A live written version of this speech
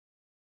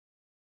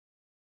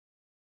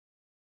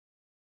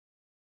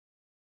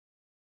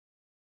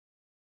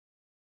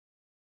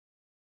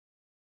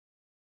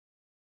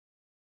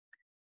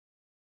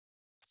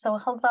So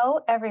hello,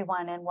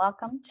 everyone, and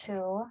welcome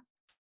to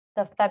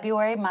the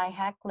February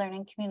MIHEC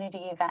Learning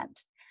Community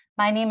event.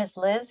 My name is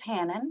Liz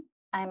Hannon.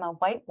 I'm a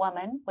white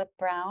woman with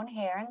brown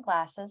hair and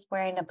glasses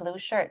wearing a blue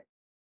shirt.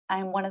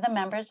 I'm one of the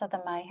members of the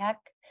MIHEC,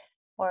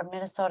 or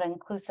Minnesota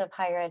Inclusive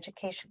Higher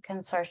Education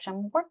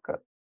Consortium work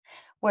group.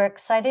 We're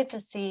excited to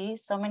see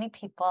so many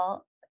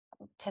people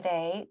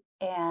today,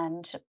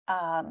 and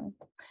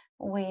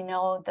we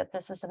know that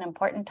this is an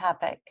important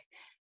topic.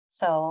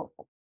 So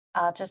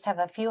I'll just have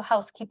a few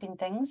housekeeping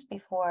things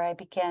before I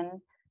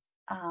begin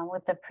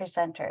with the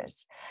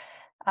presenters.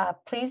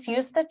 Please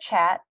use the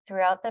chat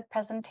throughout the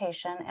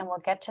presentation and we'll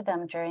get to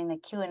them during the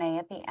Q&A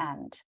at the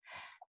end.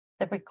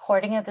 The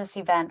recording of this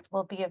event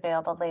will be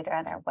available later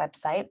on our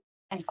website,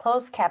 and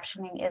closed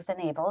captioning is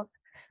enabled.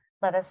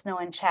 Let us know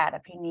in chat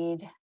if you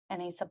need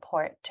any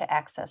support to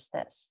access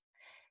this.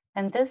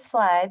 And this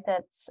slide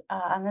that's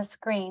on the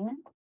screen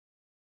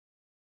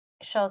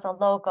shows a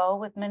logo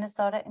with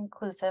Minnesota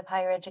Inclusive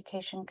Higher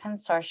Education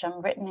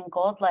Consortium written in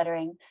gold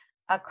lettering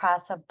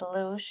across a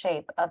blue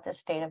shape of the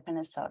state of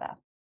Minnesota.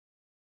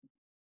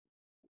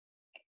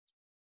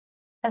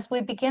 As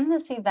we begin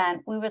this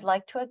event, we would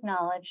like to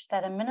acknowledge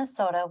that in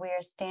Minnesota, we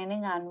are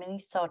standing on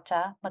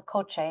Minnesota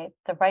Makoche,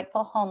 the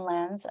rightful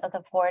homelands of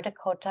the 4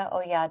 Dakota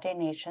Oyate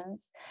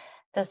nations,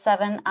 the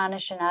 7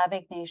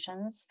 Anishinaabe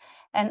nations,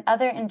 and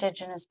other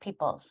indigenous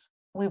peoples.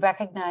 We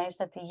recognize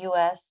that the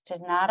U.S.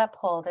 did not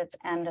uphold its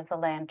end of the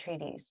land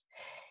treaties.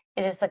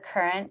 It is the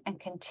current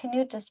and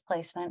continued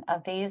displacement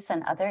of these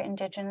and other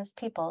indigenous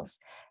peoples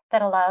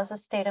that allows the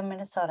state of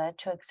Minnesota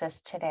to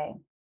exist today.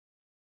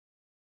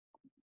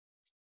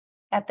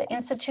 At the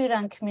Institute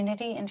on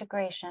Community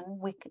Integration,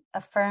 we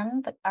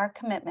affirm our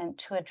commitment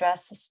to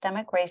address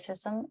systemic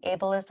racism,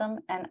 ableism,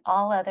 and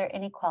all other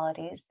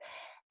inequalities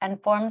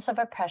and forms of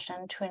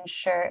oppression to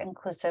ensure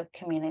inclusive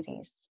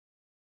communities.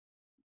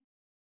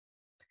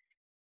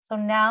 So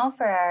now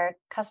for our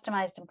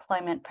customized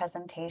employment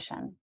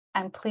presentation.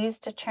 I'm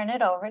pleased to turn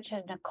it over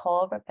to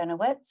Nicole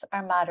Rabinowitz,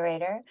 our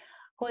moderator,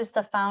 who is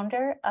the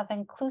founder of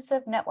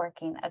Inclusive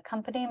Networking, a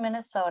company in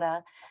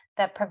Minnesota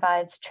that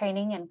provides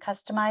training in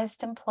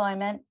customized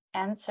employment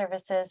and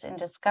services in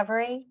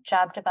discovery,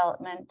 job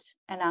development,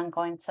 and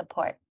ongoing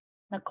support.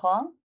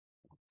 Nicole?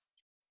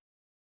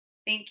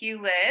 Thank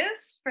you,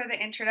 Liz, for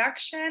the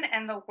introduction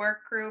and the work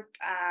group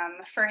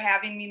for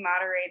having me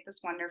moderate this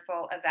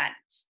wonderful event.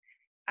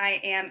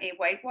 I am a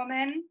white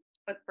woman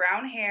with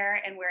brown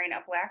hair and wearing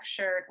a black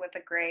shirt with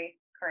a gray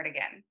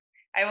cardigan.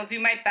 I will do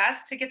my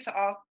best to get to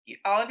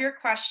all of your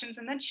questions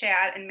in the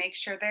chat and make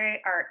sure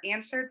they are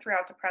answered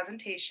throughout the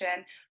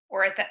presentation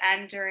or at the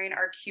end during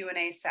our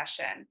Q&A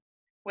session.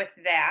 With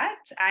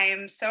that, I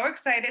am so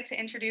excited to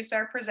introduce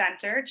our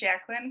presenter,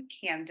 Jaclyn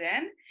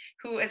Camden,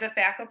 who is a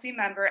faculty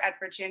member at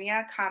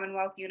Virginia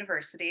Commonwealth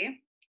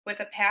University with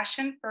a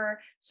passion for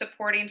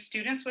supporting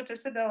students with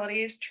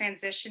disabilities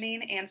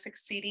transitioning and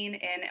succeeding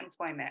in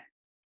employment.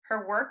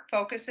 Her work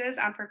focuses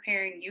on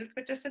preparing youth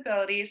with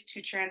disabilities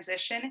to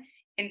transition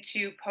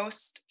into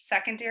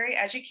post-secondary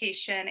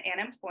education and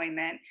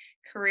employment,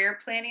 career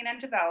planning and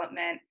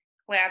development,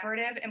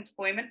 collaborative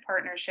employment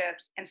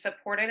partnerships, and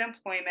supported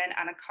employment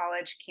on a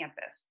college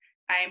campus.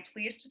 I am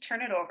pleased to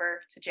turn it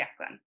over to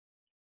Jaclyn.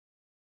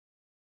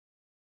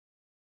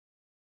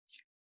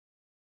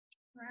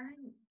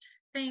 Right.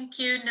 Thank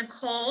you,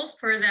 Nicole,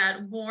 for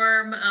that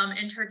warm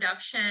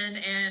introduction,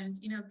 and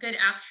good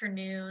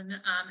afternoon.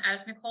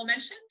 As Nicole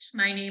mentioned,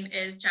 my name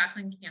is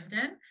Jaclyn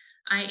Camden.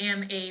 I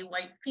am a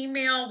white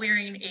female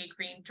wearing a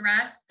green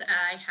dress.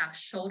 I have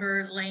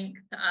shoulder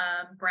length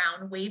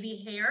brown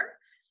wavy hair,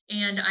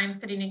 and I'm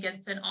sitting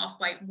against an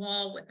off-white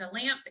wall with a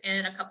lamp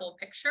and a couple of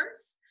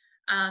pictures.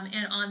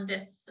 And on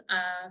this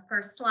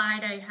first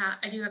slide,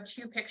 I do have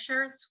 2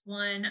 pictures,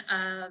 one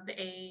of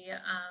a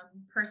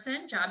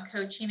person job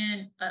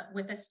coaching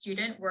with a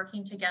student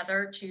working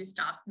together to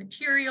stock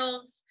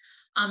materials,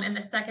 and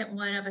the second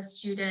one of a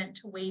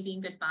student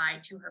waving goodbye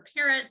to her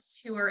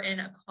parents who are in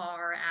a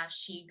car as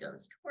she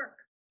goes to work.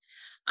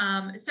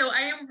 So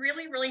I am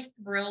really, really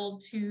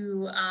thrilled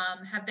to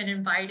have been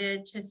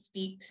invited to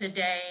speak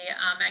today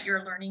at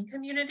your learning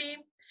community.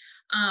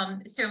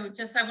 So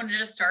I wanted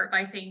to start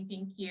by saying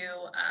thank you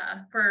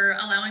for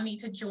allowing me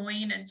to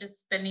join and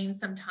just spending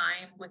some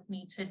time with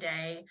me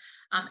today.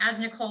 As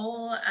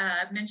Nicole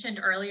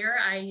mentioned earlier,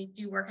 I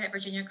do work at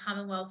Virginia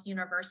Commonwealth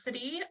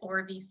University,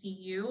 or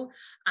VCU,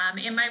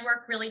 and my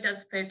work really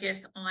does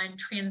focus on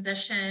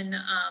transition,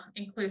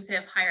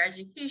 inclusive higher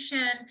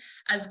education,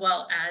 as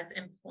well as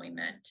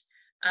employment.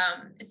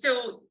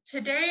 So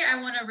today I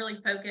want to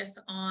really focus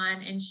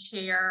on and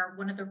share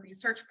one of the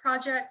research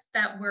projects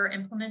that we're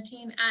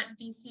implementing at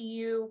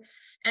VCU,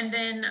 And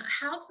then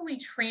how can we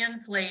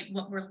translate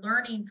what we're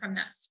learning from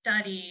that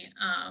study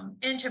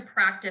into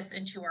practice,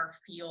 into our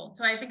field?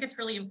 So I think it's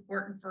really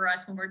important for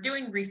us when we're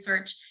doing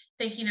research,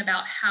 thinking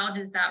about how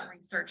does that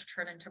research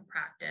turn into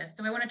practice.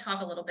 So I want to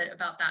talk a little bit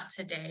about that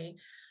today.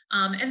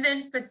 And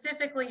then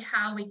specifically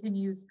how we can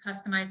use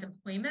customized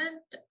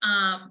employment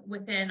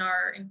within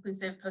our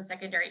inclusive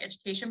post-secondary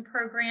education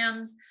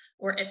programs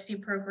or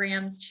IPSE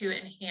programs to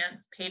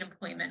enhance paid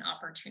employment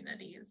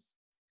opportunities.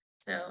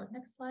 So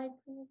next slide,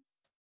 please.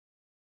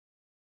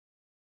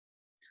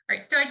 All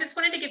right, so I just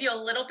wanted to give you a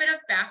little bit of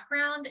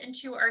background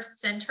into our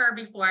center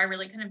before I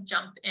really kind of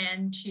jump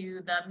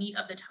into the meat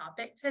of the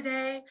topic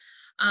today.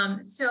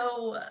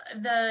 So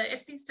the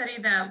IPSE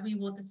study that we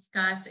will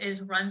discuss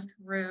is run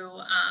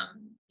through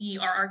the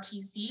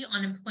RRTC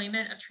on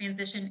employment of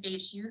transition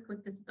age youth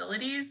with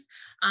disabilities,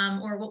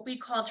 or what we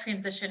call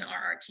transition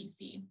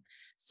RRTC.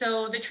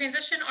 So the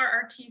Transition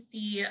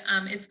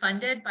RRTC is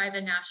funded by the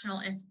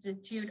National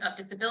Institute of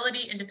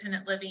Disability,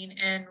 Independent Living,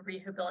 and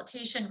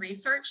Rehabilitation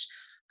Research,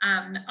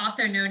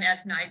 also known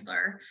as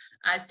NIDLR.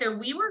 So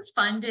we were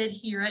funded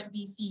here at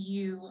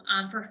VCU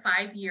for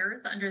 5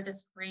 years under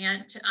this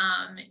grant,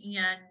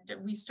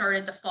 and we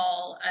started the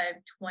fall of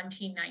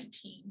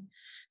 2019.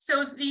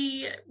 So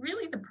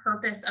really the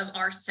purpose of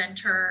our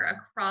center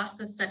across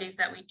the studies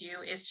that we do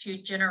is to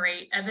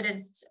generate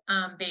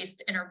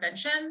evidence-based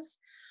interventions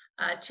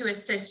to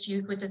assist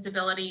youth with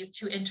disabilities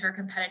to enter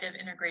competitive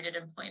integrated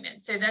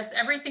employment. So that's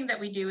everything that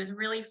we do is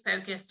really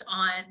focused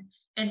on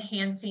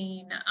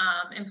enhancing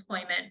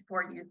employment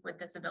for youth with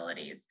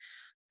disabilities.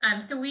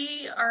 So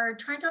we are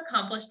trying to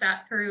accomplish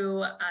that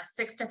through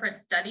 6 different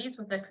studies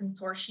with a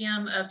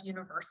consortium of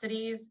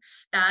universities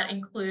that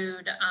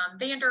include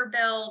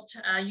Vanderbilt,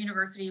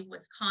 University of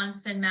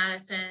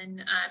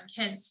Wisconsin-Madison,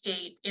 Kent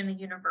State, and the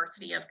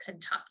University of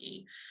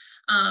Kentucky.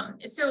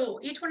 So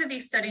each one of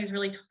these studies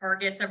really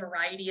targets a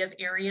variety of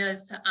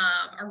areas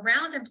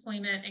around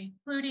employment,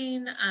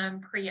 including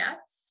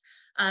pre-ETS,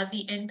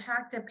 the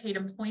impact of paid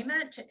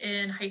employment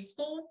in high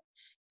school,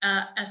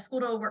 a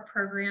school to work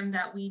program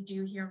that we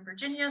do here in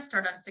Virginia,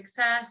 Start on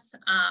Success,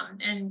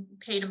 and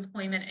paid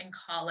employment in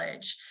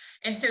college.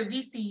 And so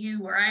VCU,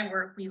 where I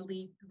work, we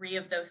lead 3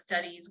 of those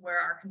studies, where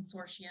our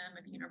consortium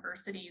of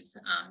universities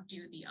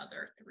do the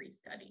other 3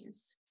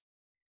 studies.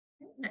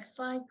 Okay, next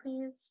slide,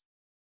 please.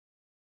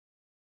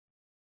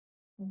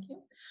 Thank you.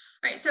 All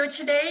right, so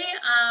today,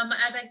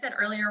 as I said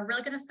earlier, we're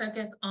really going to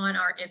focus on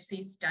our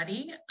IPSE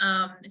study.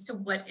 So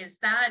what is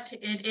that?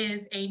 It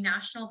is a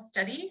national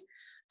study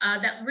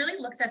that really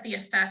looks at the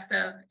effects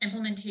of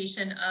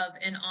implementation of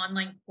an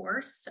online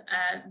course.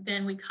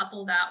 Then we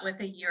couple that with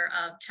a year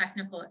of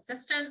technical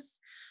assistance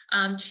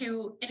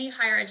to any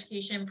higher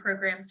education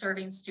program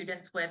serving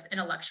students with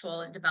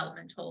intellectual and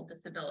developmental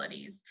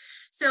disabilities.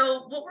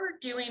 So what we're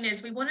doing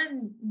is we want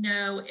to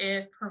know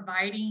if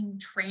providing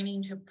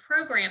training to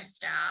program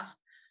staff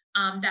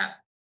that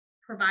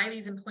provide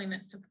these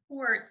employment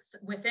supports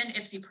within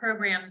IPSE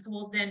programs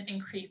will then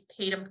increase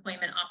paid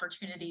employment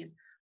opportunities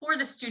for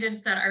the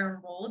students that are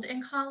enrolled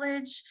in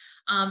college.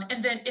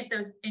 And then if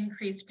those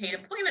increased paid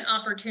employment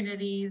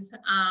opportunities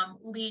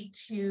lead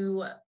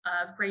to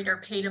greater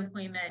paid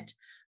employment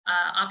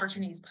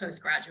opportunities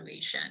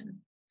post-graduation.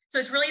 So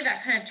it's really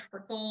that kind of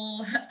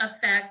trickle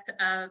effect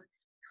of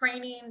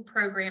training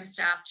program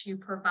staff to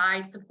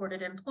provide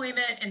supported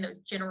employment and those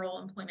general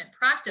employment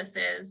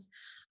practices.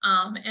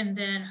 And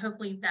then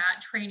hopefully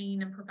that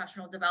training and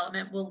professional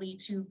development will lead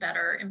to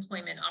better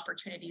employment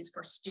opportunities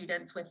for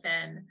students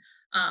within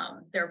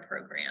their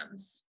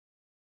programs.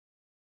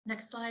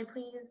 Next slide,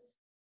 please.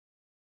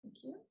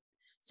 Thank you.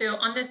 So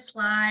on this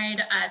slide,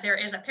 there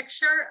is a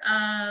picture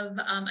of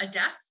a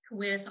desk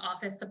with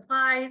office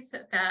supplies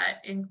that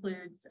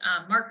includes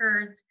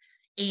markers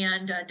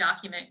and a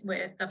document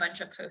with a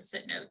bunch of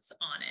Post-it notes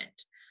on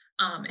it.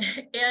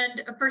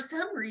 And for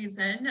some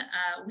reason,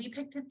 we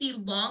picked the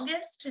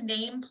longest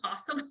name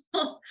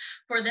possible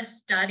for the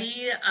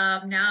study.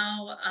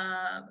 Now,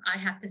 I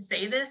have to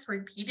say this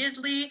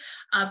repeatedly,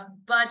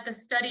 but the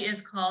study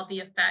is called The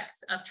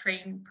Effects of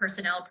Trained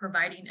Personnel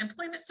Providing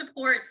Employment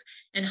Supports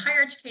in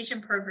Higher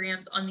Education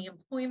Programs on the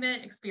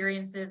Employment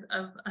Experiences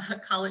of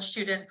College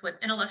Students with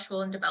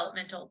Intellectual and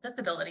Developmental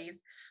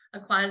Disabilities, a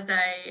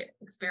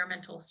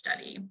quasi-experimental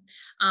study.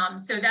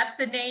 So that's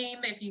the name.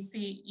 If you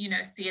see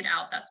it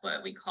out, that's what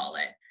we call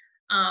it.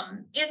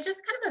 And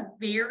just kind of a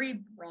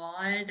very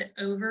broad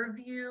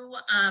overview.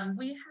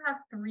 We have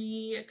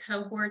 3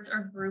 cohorts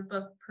or group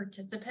of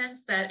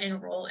participants that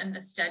enroll in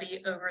the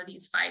study over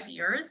these 5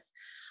 years.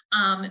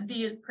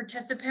 The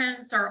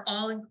participants are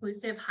all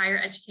inclusive higher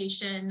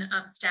education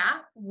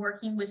staff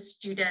working with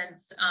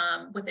students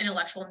with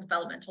intellectual and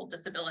developmental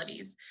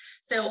disabilities.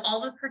 So all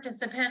the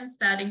participants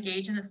that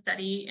engage in the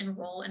study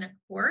enroll in a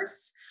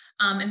course,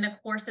 and the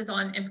course is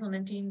on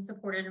implementing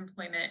supported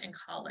employment in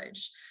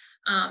college.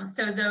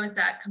 So those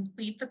that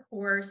complete the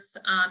course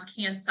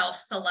can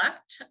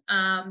self-select,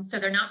 so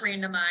they're not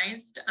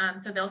randomized.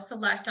 So they'll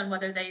select on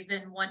whether they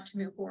then want to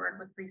move forward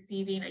with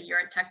receiving a year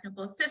of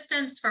technical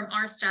assistance from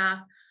our staff,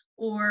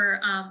 or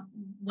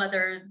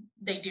whether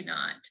they do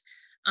not.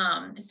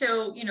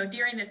 So,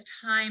 during this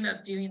time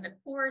of doing the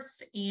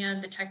course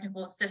and the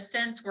technical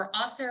assistance, we're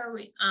also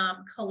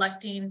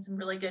collecting some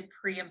really good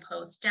pre and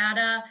post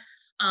data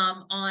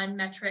on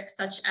metrics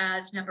such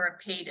as number of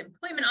paid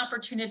employment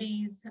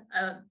opportunities,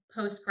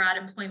 post-grad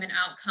employment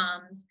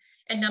outcomes,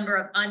 and number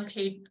of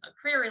unpaid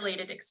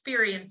career-related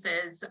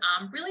experiences,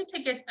 really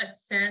to get a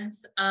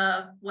sense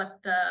of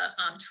what the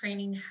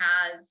training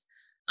has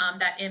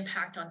that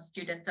impact on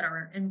students that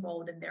are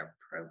enrolled in their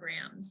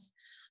programs.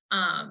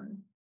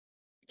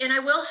 And I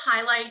will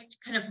highlight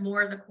kind of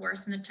more of the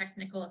course and the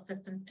technical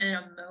assistance in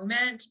a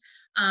moment,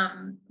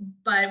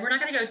 but we're not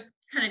going to go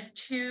kind of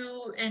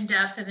too in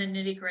depth in the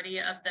nitty gritty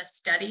of the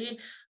study.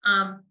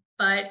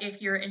 But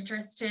if you're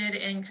interested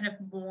in kind of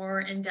more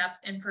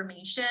in-depth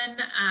information,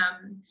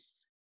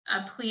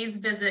 please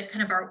visit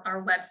kind of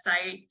our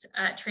website,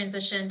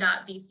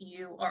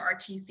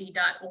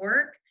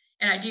 transition.vcu.org.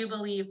 And I do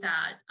believe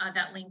that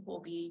that link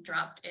will be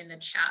dropped in the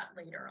chat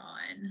later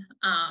on.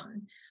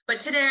 But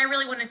today I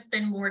really want to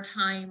spend more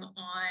time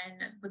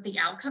on what the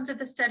outcomes of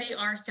the study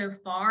are so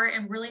far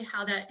and really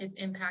how that is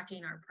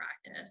impacting our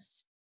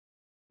practice.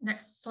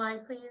 Next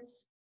slide,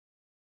 please.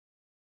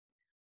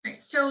 All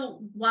right,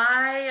 so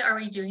why are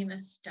we doing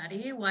this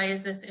study? Why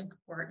is this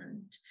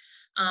important?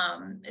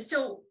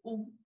 So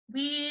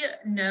we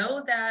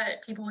know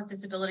that people with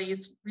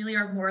disabilities really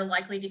are more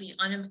likely to be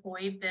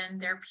unemployed than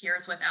their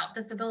peers without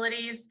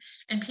disabilities,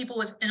 and people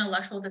with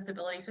intellectual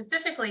disabilities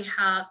specifically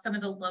have some of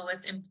the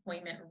lowest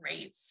employment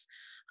rates.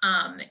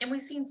 And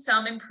we've seen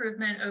some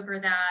improvement over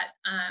that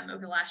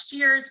over the last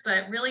years,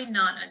 but really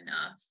not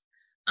enough.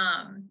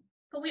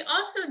 But we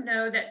also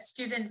know that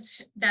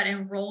students that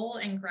enroll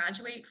and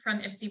graduate from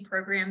IPSE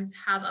programs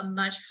have a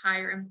much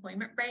higher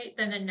employment rate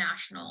than the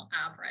national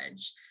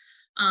average.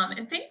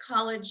 And Think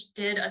College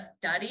did a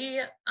study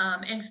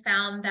and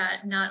found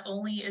that not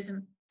only is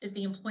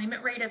the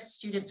employment rate of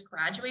students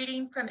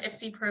graduating from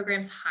IPSE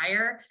programs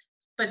higher,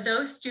 but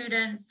those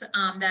students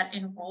that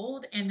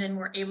enrolled and then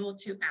were able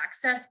to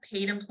access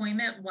paid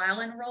employment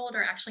while enrolled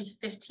are actually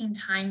 15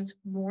 times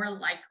more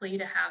likely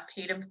to have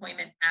paid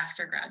employment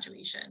after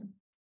graduation.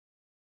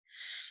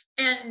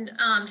 And to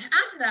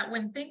add to that,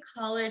 when Think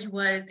College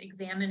was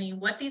examining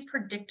what these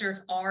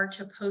predictors are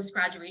to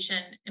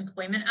post-graduation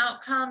employment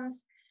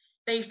outcomes,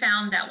 they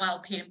found that while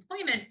paid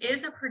employment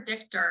is a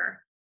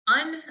predictor,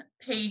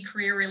 unpaid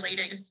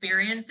career-related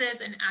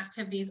experiences and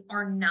activities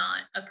are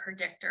not a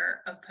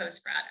predictor of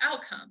post-grad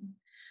outcome.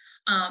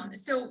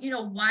 So,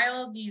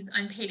 while these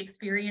unpaid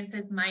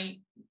experiences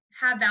might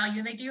have value,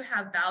 and they do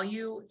have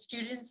value,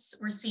 students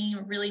we're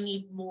seeing really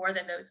need more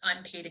than those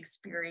unpaid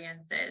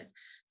experiences.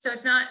 So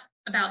it's not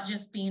about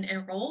just being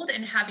enrolled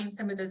and having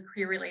some of those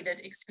career-related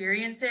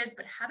experiences,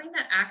 but having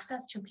that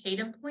access to paid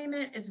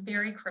employment is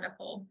very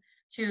critical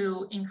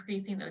to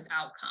increasing those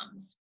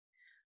outcomes.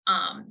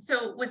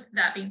 So with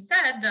that being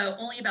said, though,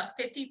 only about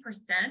 50%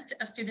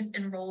 of students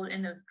enrolled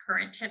in those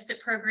current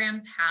TIPSIT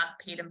programs have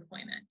paid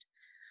employment.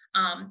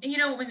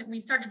 When we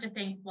started to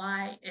think,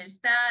 why is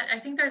that? I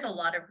think there's a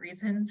lot of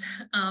reasons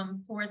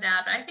for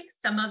that, but I think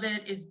some of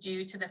it is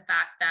due to the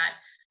fact that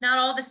not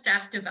all the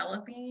staff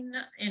developing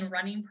and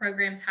running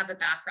programs have a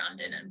background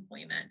in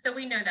employment. So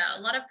we know that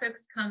a lot of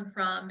folks come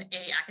from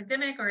an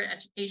academic or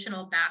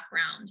educational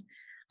background,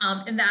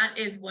 and that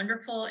is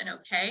wonderful and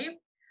okay.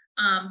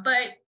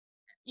 But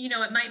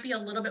it might be a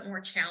little bit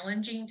more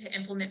challenging to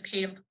implement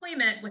paid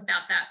employment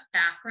without that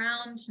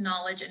background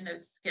knowledge and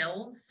those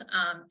skills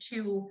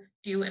to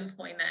do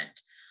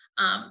employment.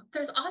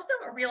 There's also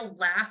a real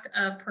lack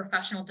of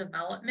professional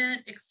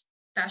development,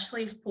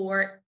 especially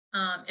for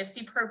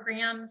IPSE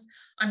programs,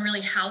 on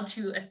really how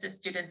to assist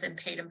students in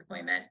paid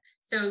employment.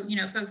 So,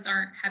 folks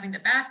aren't having the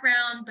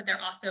background, but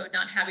they're also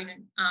not having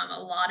a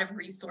lot of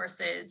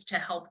resources to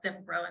help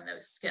them grow in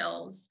those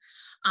skills.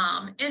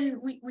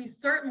 And we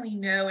certainly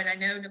know, and I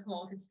know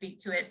Nicole could speak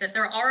to it, that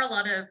there are a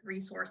lot of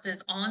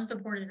resources on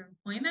supported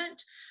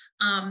employment,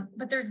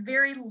 but there's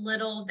very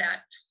little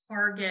that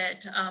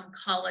target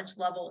college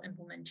level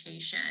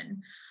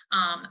implementation.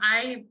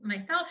 I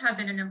myself have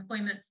been an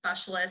employment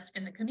specialist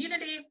in the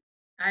community.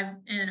 I've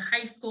in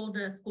high school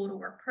to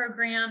work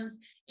programs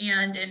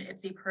and in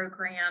IPSE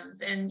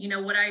programs. And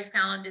what I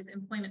found is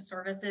employment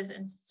services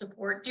and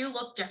support do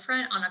look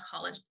different on a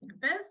college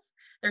campus.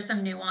 There's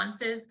some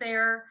nuances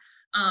there.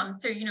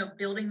 So,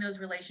 building those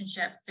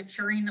relationships,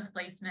 securing the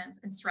placements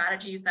and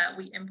strategies that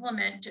we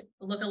implement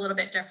look a little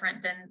bit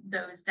different than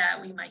those that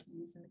we might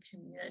use in the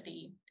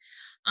community.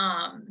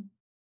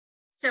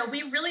 So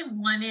we really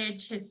wanted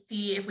to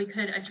see if we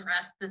could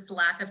address this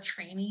lack of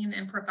training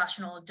and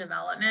professional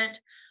development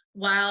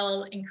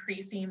while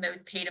increasing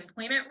those paid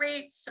employment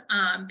rates,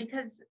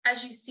 because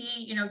as you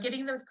see,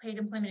 getting those paid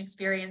employment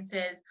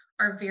experiences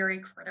are very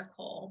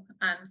critical.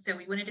 So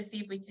we wanted to see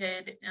if we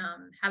could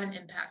have an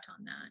impact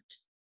on that.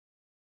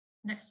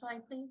 Next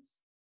slide,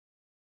 please.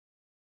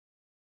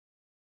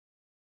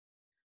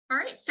 All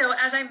right, so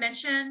as I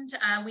mentioned,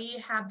 we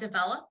have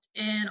developed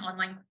an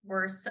online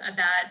course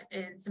that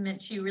is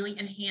meant to really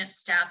enhance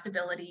staff's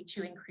ability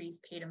to increase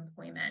paid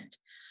employment.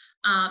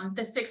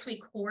 The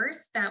 6-week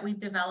course that we've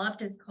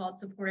developed is called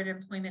Supported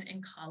Employment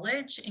in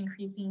College,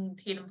 Increasing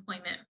Paid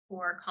Employment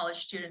for College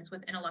Students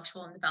with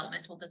Intellectual and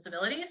Developmental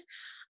Disabilities.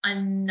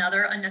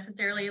 Another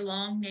unnecessarily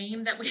long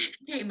name that we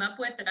came up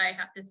with that I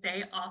have to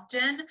say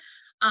often.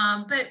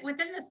 But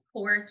within this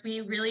course,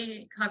 we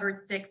really covered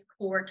 6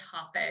 core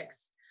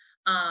topics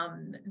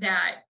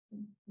that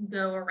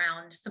go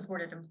around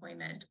supported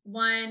employment.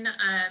 One,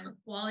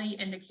 quality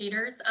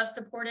indicators of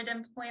supported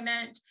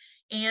employment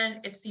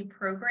and IPSE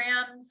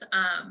programs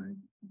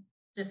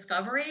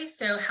discovery.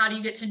 So how do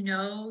you get to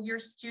know your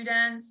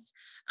students?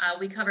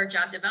 We cover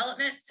job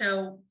development.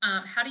 So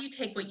how do you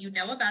take what you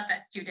know about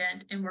that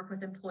student and work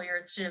with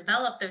employers to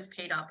develop those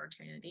paid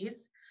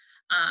opportunities?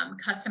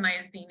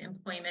 Customizing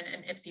employment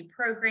and IPSE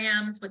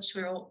programs, which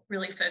we'll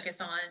really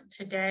focus on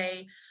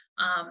today.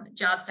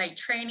 Job site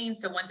training.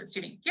 So once a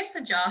student gets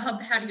a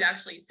job, how do you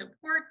actually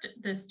support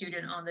the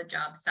student on the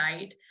job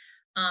site?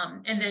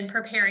 And then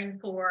preparing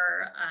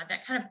for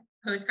that kind of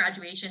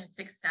post-graduation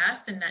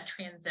success and that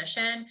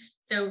transition.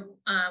 So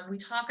we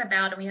talk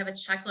about, and we have a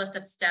checklist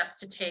of steps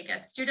to take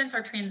as students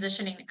are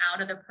transitioning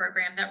out of the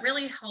program that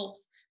really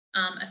helps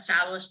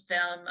establish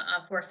them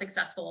for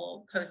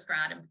successful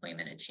post-grad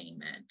employment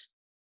attainment.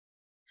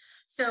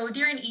 So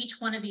during each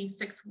one of these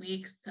 6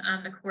 weeks,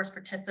 the course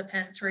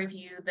participants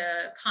review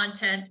the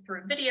content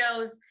through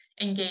videos,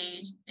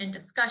 engage in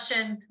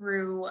discussion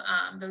through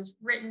those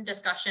written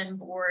discussion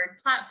board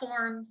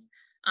platforms.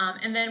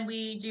 And then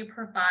we do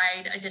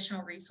provide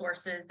additional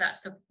resources that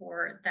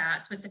support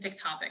that specific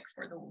topic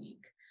for the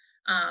week.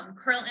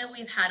 Currently,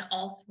 we've had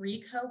all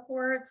 3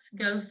 cohorts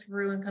go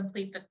through and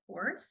complete the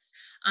course.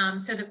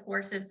 So the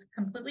course is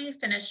completely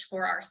finished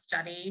for our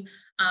study.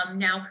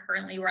 Now,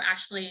 currently, we're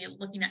actually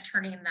looking at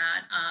turning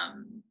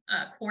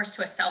that course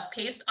to a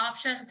self-paced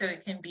option, so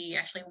it can be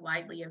actually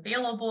widely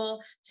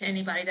available to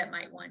anybody that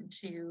might want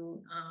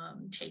to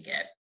take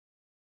it.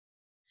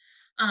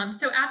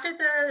 So after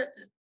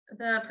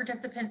the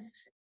participants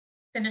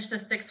finish the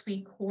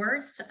 6-week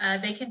course,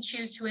 they can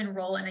choose to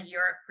enroll in a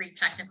year of free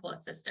technical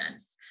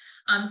assistance.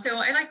 So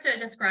I like to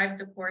describe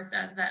the course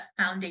as that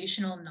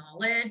foundational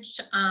knowledge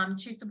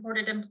to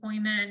supported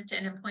employment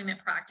and employment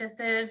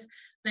practices.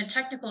 The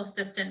technical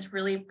assistance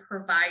really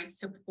provides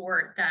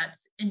support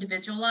that's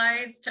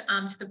individualized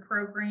to the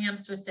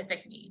program's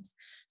specific needs.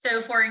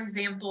 So for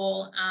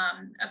example,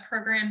 a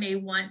program may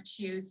want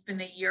to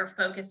spend the year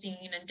focusing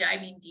and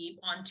diving deep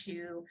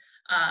onto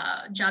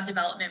job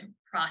development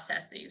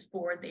processes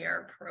for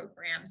their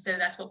program. So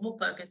that's what we'll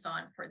focus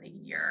on for the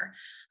year.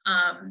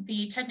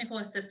 The technical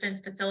assistance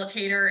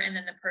facilitator and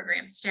then the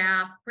program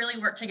staff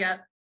really work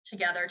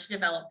together to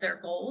develop their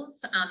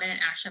goals and an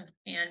action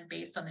plan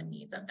based on the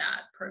needs of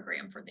that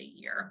program for the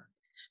year.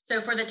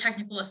 So for the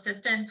technical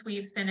assistance,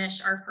 we've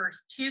finished our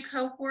first 2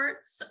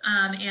 cohorts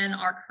and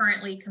are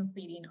currently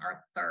completing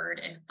our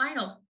 3rd and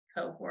final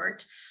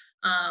cohort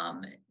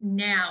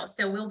now.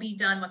 So we'll be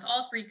done with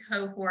all 3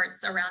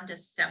 cohorts around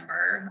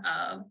December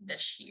of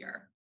this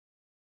year.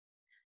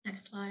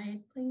 Next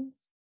slide,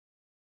 please.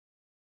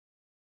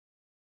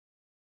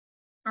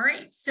 All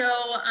right, so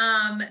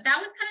that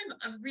was kind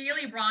of a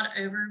really broad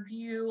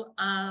overview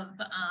of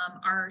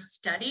our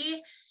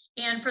study.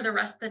 And for the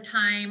rest of the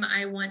time,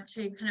 I want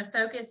to kind of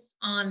focus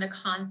on the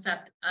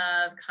concept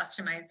of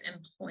customized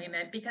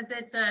employment because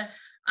it's a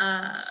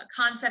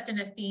concept and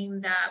a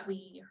theme that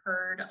we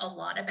heard a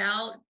lot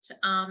about.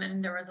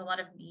 And there was a lot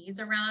of needs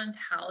around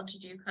how to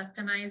do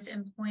customized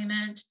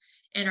employment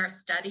in our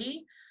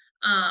study.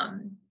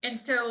 And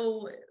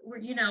so,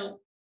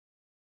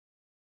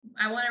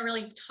 I want to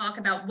really talk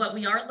about what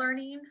we are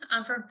learning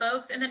for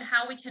folks and then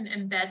how we can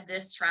embed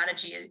this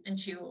strategy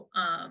into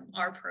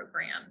our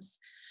programs.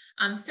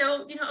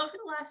 So, over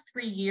the last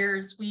 3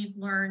 years, we've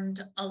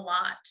learned a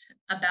lot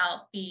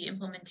about the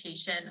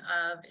implementation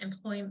of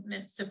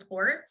employment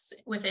supports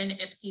within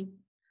IPSE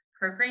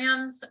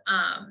programs,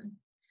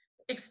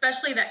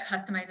 especially that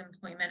customized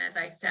employment, as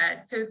I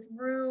said. So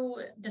through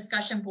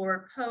discussion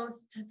board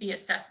posts, the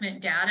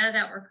assessment data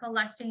that we're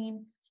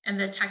collecting, and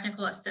the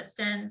technical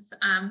assistance,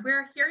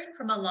 we're hearing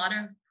from a lot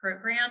of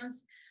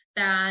programs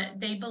that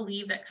they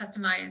believe that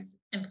customized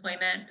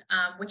employment,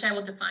 which I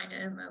will define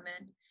in a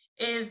moment,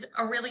 is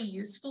a really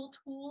useful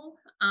tool,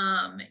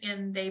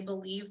 and they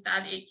believe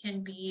that it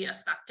can be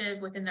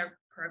effective within their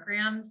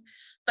programs,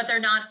 but they're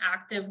not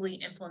actively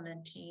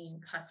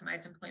implementing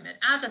customized employment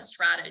as a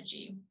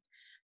strategy.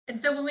 And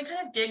so when we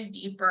kind of dig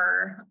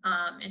deeper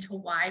into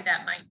why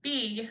that might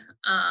be,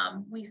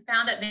 we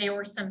found that there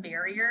were some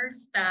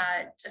barriers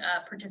that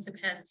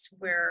participants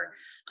were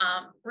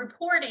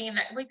reporting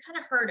that we kind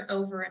of heard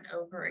over and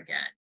over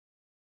again.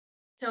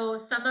 So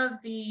some of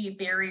the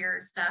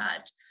barriers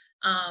that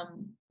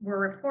were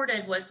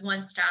reported was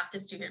 1 staff to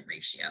student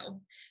ratio.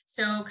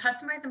 So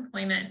customized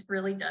employment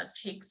really does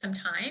take some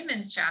time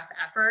and staff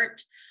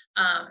effort.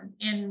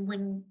 And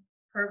when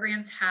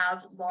programs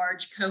have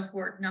large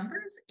cohort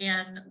numbers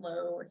and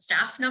low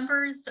staff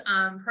numbers,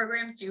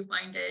 programs do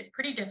find it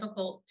pretty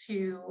difficult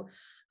to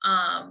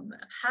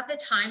have the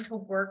time to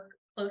work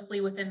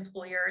closely with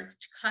employers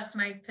to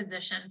customize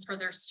positions for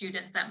their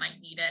students that might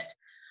need it.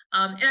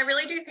 And I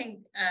really do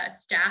think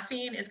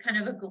staffing is kind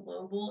of a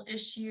global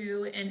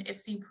issue in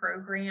IPSE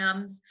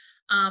programs,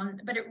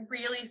 but it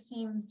really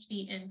seems to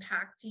be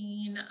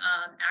impacting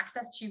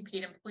access to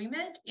paid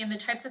employment and the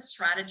types of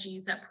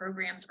strategies that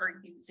programs are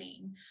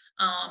using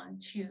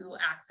to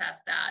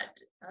access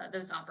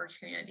those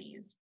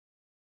opportunities.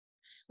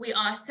 We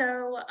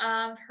also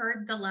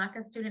heard the lack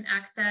of student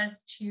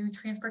access to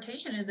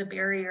transportation is a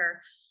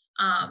barrier.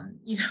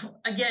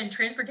 Again,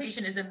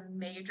 transportation is a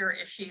major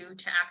issue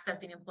to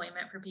accessing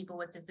employment for people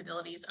with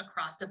disabilities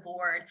across the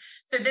board.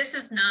 So this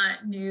is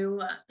not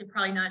new,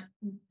 probably not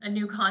a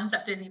new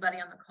concept to anybody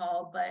on the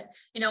call, but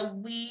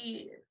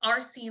we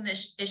are seeing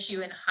this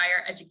issue in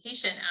higher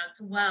education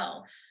as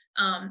well,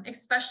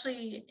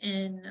 especially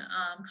in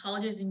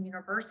colleges and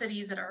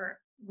universities that are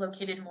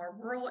located in more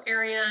rural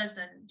areas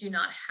and do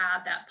not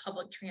have that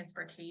public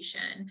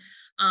transportation.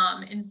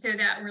 And so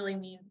that really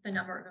means the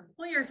number of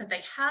employers that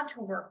they have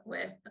to work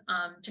with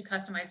to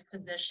customize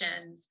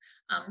positions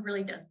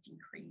really does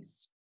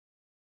decrease.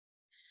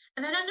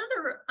 And then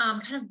another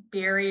kind of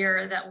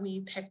barrier that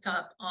we picked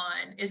up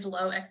on is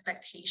low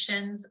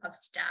expectations of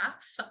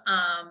staff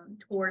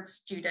towards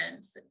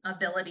students'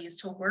 abilities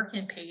to work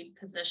in paid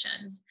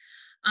positions.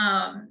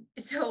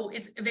 So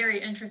it's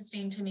very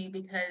interesting to me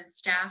because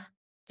staff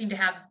seem to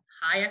have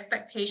high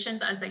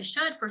expectations, as they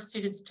should, for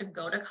students to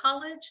go to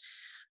college,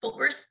 but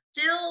we're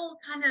still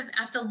kind of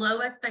at the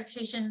low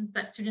expectations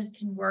that students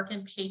can work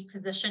in paid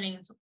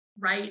positionings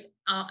right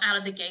out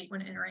of the gate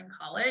when entering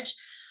college.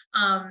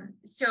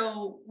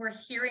 So we're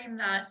hearing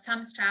that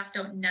some staff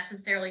don't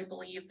necessarily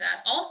believe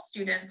that all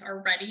students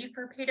are ready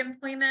for paid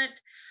employment.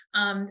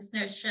 This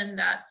notion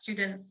that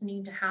students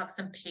need to have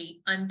some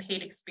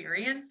unpaid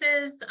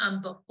experiences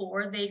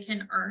before they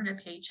can earn a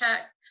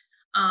paycheck.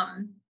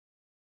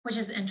 Which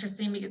is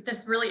interesting because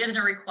this really isn't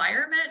a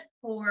requirement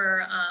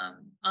for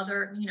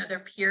their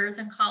peers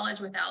in college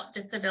without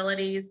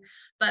disabilities.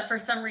 But for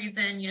some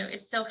reason,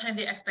 it's still kind of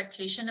the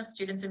expectation of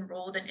students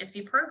enrolled in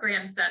IPSE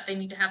programs that they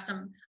need to have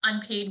some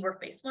unpaid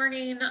work-based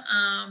learning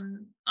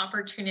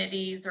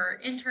opportunities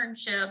or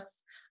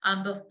internships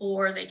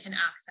before they can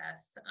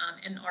access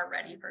and are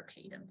ready for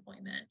paid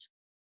employment.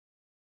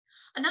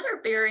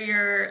 Another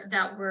barrier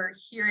that we're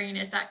hearing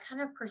is that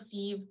kind of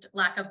perceived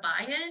lack of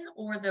buy-in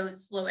or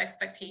those low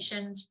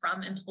expectations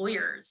from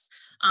employers.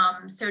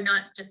 So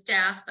not just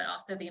staff, but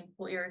also the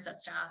employers that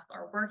staff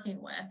are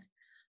working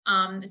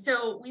with.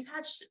 So we've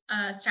had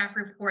staff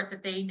report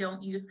that they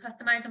don't use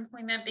customized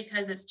employment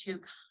because it's too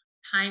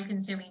time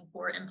consuming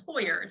for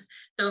employers.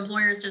 So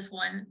employers just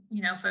want,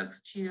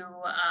 folks to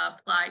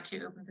apply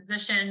to open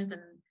positions,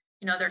 and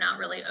they're not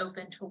really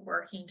open to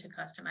working to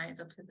customize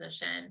a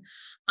position,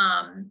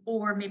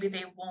 or maybe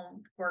they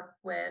won't work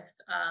with,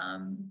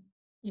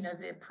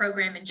 the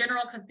program in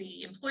general because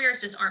the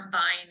employers just aren't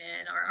buying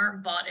in or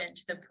aren't bought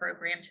into the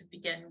program to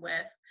begin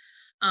with.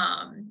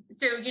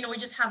 So, we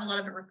just have a lot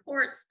of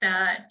reports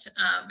that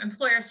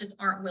employers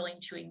just aren't willing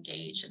to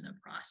engage in the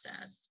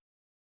process,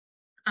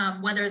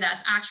 whether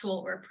that's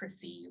actual or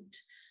perceived.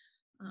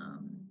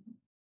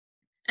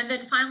 And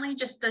then finally,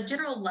 just the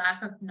general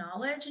lack of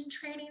knowledge and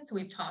training. So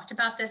we've talked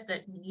about this,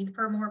 that need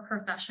for more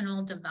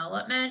professional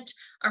development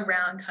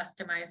around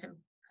customized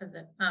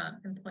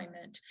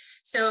employment.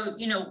 So,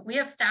 we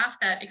have staff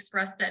that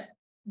express that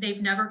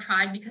they've never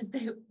tried because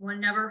they were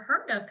never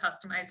heard of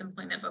customized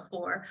employment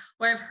before,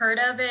 or have heard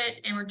of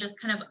it and we're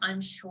just kind of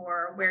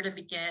unsure where to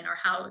begin or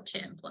how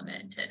to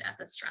implement it as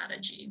a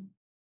strategy.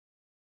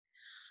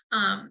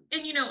 And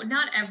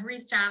not every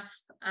staff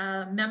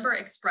member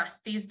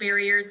expressed these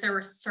barriers. There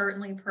were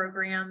certainly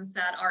programs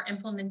that are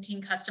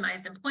implementing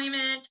customized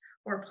employment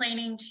or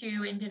planning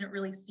to and didn't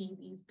really see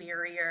these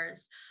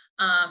barriers.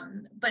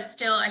 But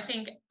still, I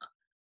think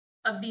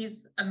of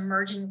these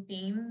emerging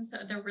themes,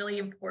 they're really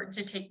important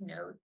to take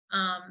note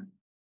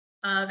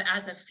of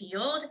as a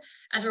field,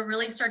 as we're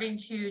really starting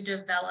to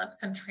develop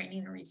some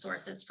training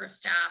resources for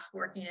staff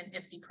working in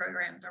IPSE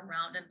programs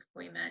around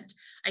employment.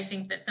 I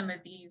think that some of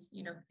these,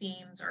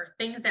 themes are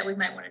things that we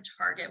might want to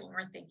target when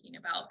we're thinking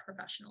about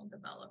professional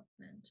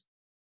development.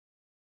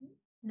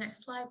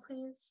 Next slide,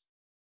 please.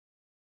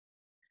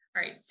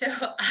 All right, so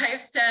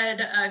I've said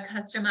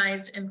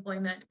customized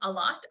employment a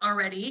lot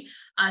already.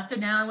 So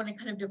now I want to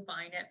kind of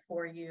define it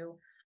for you.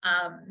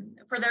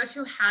 For those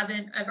who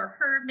haven't ever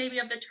heard maybe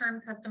of the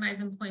term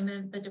customized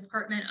employment, the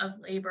Department of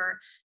Labor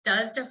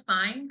does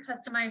define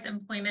customized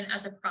employment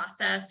as a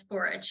process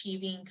for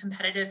achieving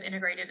competitive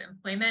integrated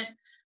employment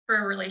for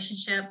a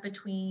relationship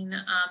between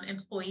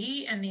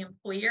employee and the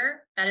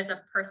employer that is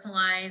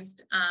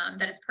personalized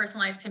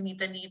to meet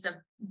the needs of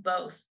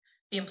both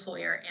the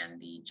employer and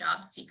the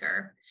job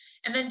seeker.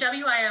 And then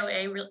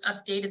WIOA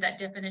updated that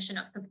definition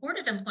of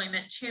supported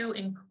employment to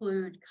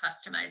include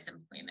customized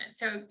employment.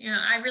 So,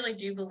 I really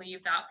do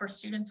believe that for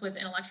students with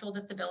intellectual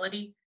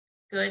disability,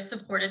 good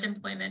supported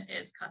employment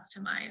is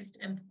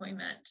customized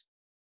employment.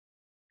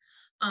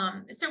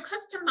 So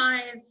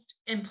customized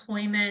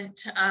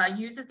employment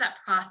uses that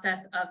process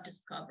of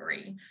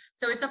discovery.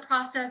 So it's a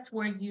process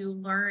where you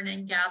learn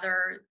and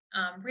gather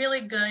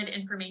really good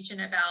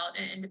information about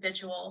an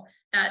individual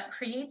that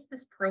creates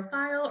this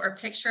profile or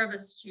picture of a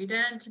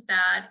student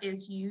that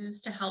is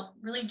used to help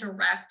really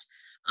direct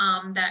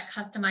that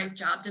customized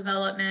job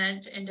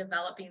development and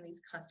developing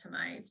these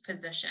customized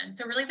positions.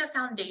 So really the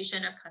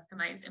foundation of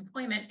customized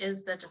employment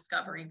is the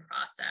discovery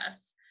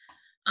process.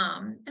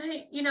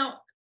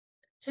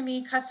 To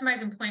me,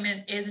 customized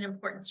employment is an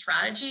important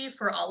strategy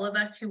for all of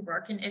us who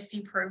work in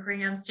IFSE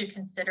programs to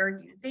consider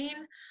using.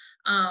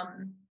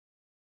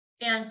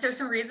 And so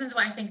some reasons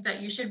why I think that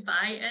you should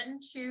buy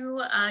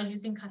into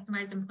using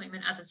customized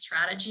employment as a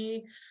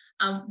strategy.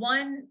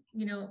 One,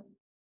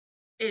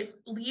 it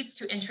leads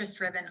to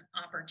interest-driven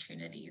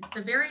opportunities.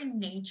 The very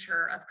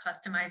nature of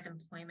customized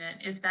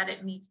employment is that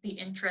it meets the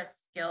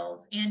interests,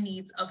 skills, and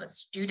needs of a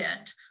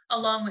student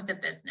along with the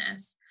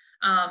business.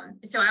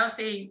 So I will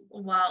say,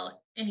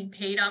 while any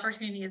paid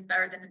opportunity is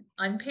better than an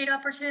unpaid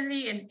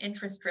opportunity, an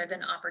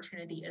interest-driven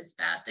opportunity is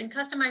best. And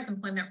customized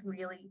employment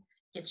really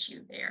gets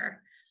you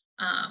there.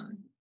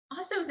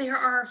 Also, there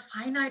are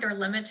finite or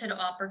limited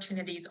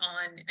opportunities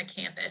on a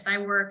campus. I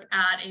work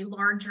at a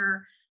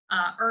larger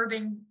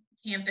urban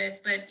campus,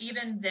 but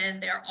even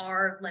then there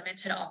are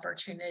limited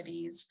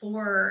opportunities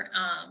for,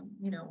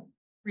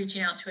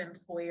 reaching out to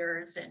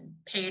employers and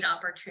paid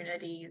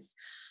opportunities.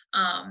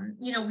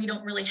 We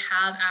don't really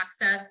have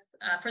access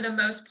for the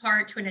most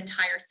part to an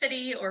entire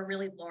city or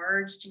really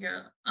large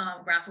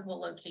geographical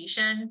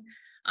location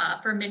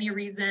for many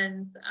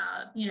reasons.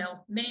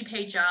 Many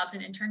paid jobs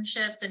and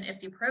internships and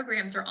IFSE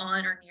programs are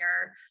on or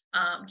near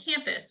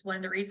campus. One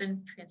of the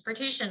reasons,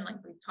 transportation, like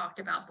we've talked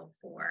about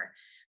before.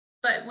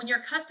 But when you're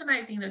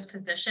customizing those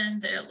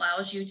positions, it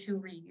allows you to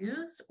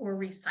reuse or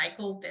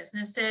recycle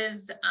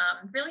businesses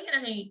really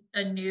in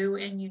a new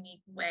and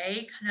unique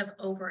way, kind of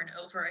over and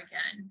over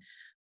again.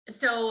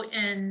 So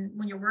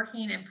when you're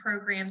working in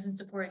programs and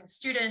supporting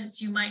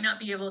students, you might not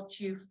be able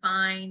to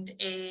find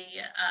a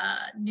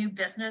new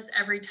business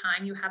every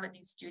time you have a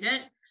new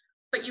student,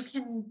 but you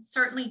can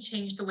certainly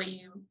change the way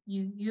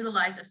you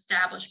utilize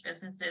established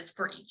businesses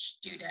for each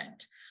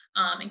student.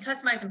 And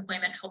customized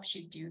employment helps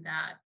you do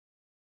that.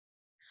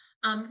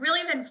 Really,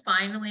 then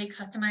finally,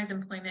 customized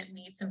employment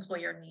meets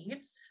employer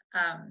needs.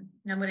 And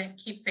I'm going to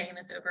keep saying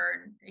this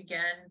over and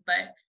again,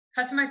 but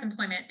customized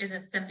employment is a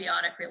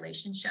symbiotic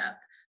relationship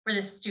where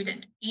the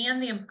student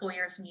and the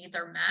employer's needs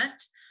are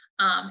met.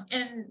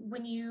 And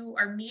when you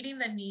are meeting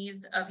the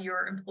needs of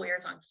your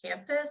employers on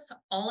campus,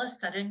 all of a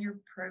sudden your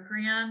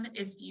program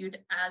is viewed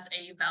as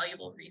a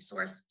valuable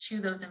resource to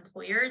those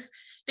employers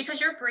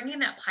because you're bringing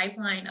that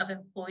pipeline of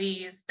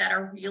employees that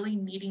are really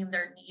meeting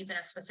their needs in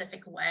a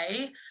specific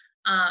way.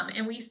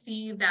 And we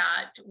see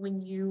that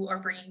when you are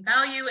bringing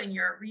value and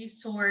you're a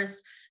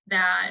resource,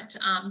 that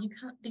you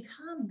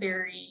become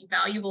very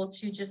valuable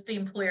to just the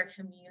employer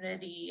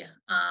community.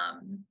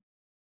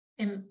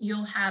 And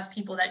you'll have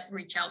people that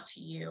reach out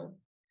to you.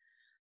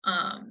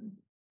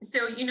 So,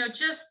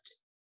 just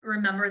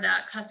remember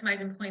that customized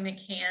employment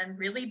can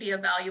really be a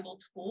valuable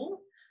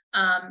tool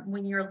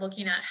when you're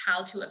looking at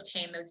how to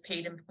obtain those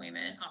paid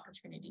employment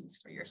opportunities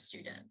for your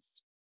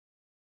students.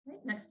 All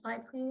right, next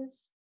slide,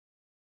 please.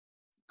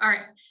 All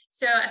right,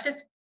 so at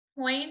this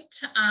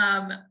point,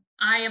 I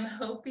am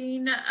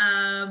hoping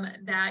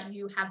that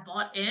you have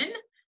bought in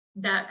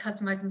that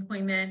customized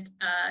employment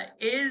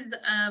is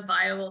a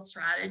viable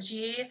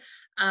strategy.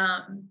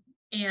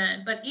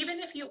 But even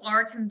if you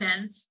are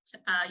convinced,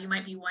 you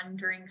might be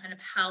wondering kind of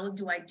how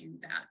do I do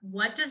that?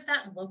 What does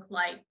that look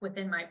like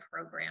within my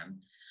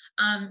program?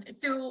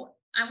 So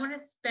I want to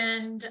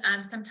spend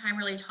some time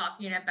really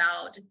talking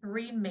about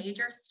 3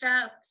 major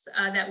steps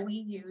that we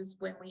use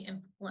when we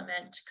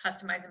implement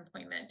customized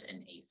employment in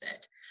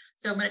ACET.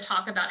 So I'm going to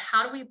talk about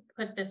how do we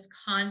put this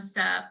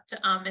concept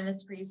and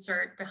this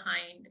research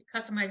behind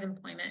customized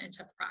employment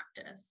into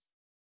practice.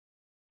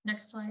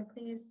 Next slide,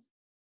 please.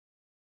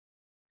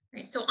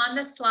 Right, so on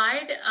this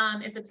slide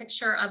is a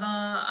picture of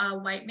a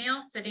white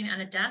male sitting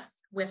at a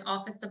desk with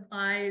office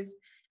supplies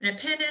and a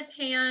pen in his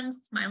hand,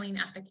 smiling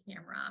at the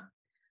camera.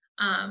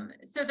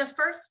 So the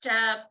first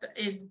step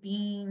is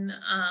being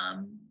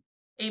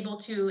able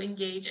to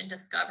engage in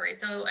discovery.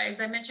 So as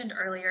I mentioned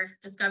earlier,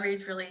 discovery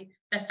is really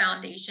the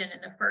foundation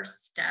and the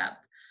first step.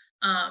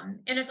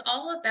 And it's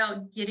all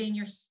about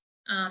getting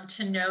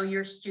to know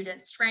your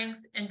students'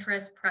 strengths,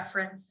 interests,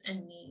 preference,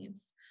 and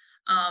needs.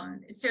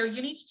 So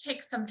you need to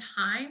take some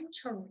time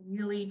to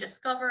really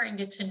discover and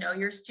get to know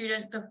your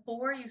student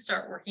before you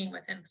start working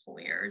with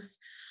employers.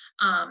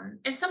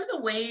 And some of the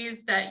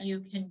ways that you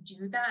can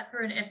do that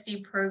through an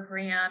IFSE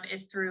program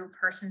is through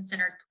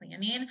person-centered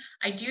planning.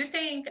 I do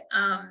think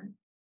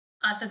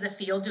us as a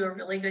field do a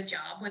really good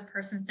job with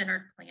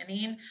person-centered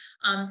planning.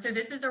 So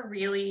this is a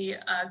really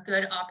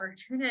good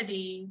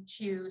opportunity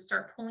to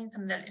start pulling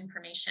some of that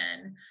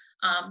information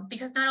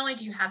because not only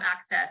do you have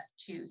access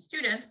to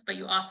students, but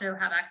you also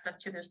have access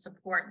to their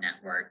support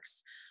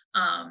networks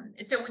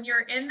So when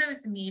you're in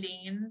those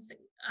meetings,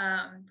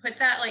 put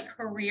that like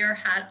career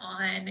hat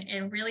on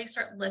and really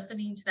start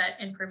listening to that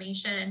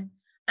information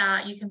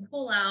that you can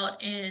pull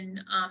out and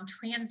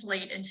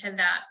translate into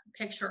that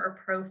picture or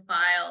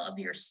profile of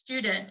your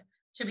student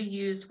to be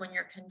used when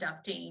you're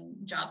conducting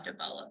job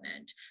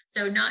development.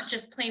 So not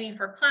just planning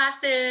for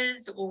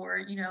classes or,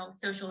 you know,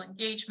 social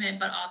engagement,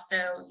 but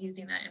also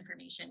using that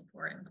information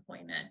for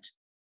employment.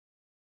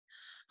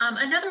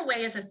 Another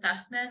way is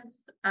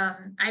assessments.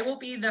 I will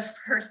be the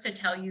first to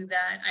tell you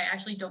that I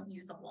actually don't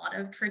use a lot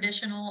of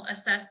traditional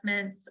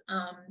assessments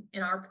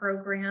in our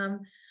program.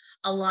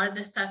 A lot of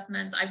the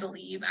assessments, I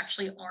believe,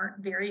 actually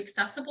aren't very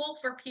accessible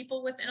for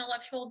people with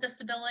intellectual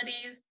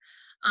disabilities.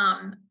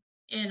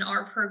 In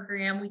our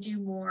program, we do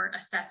more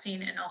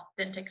assessing in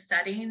authentic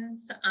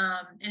settings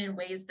and in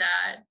ways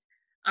that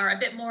are a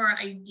bit more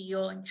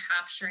ideal in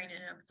capturing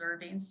and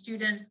observing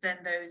students than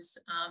those,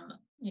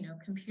 you know,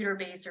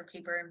 computer-based or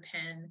paper and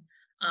pen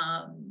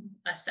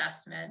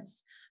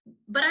assessments.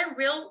 But I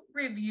will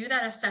review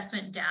that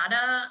assessment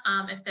data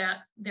if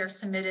they're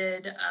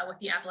submitted with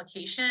the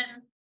application.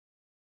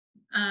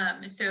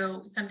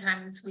 So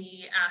sometimes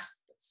we ask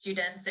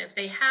students if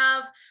they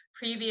have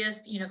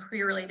previous, you know,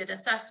 career-related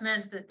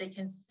assessments that they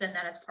can send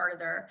that as part of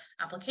their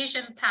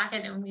application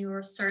packet, and we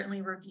will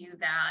certainly review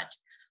that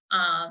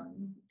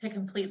to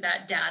complete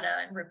that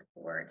data and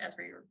report as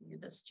we review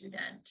the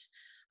student.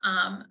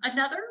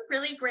 Another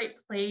really great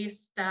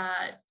place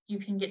that you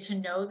can get to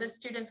know the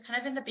students kind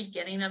of in the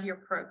beginning of your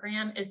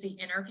program is the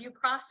interview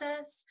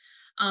process.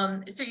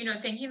 So, you know,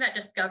 thinking that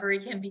discovery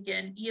can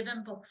begin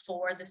even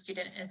before the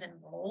student is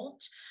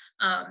enrolled.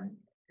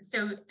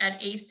 So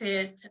at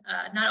ACIT,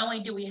 not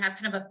only do we have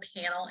kind of a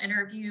panel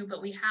interview,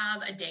 but we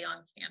have a day on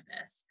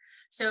campus.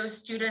 So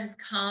students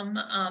come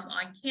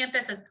on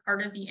campus as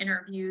part of the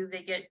interview.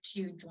 They get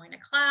to join a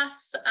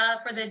class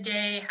for the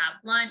day, have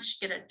lunch,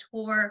 get a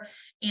tour,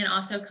 and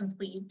also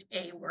complete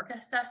a work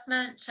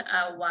assessment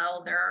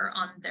while they're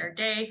on their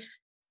day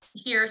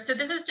here. So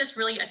this is just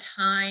really a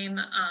time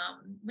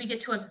we get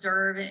to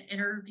observe and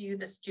interview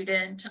the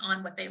student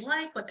on what they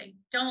like, what they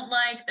don't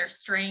like, their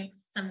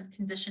strengths, some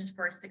conditions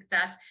for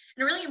success,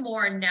 and a really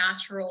more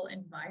natural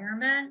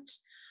environment.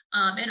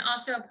 And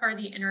also a part of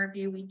the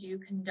interview, we do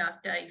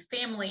conduct a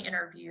family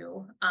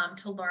interview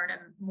to learn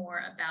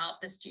more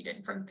about the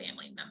student from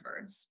family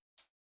members.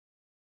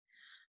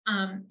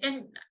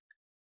 And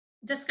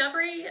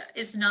discovery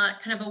is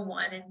not kind of a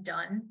one and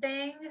done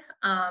thing.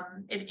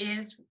 It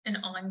is an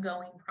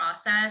ongoing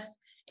process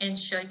and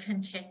should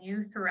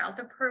continue throughout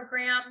the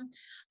program.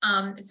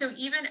 So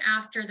even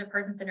after the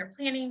person-centered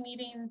planning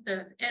meetings,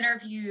 those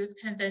interviews,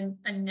 kind of the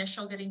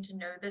initial getting to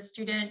know the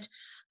student,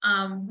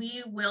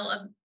 we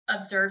will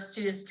observe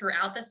students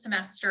throughout the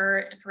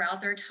semester, throughout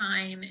their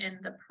time in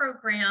the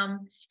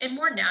program, in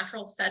more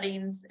natural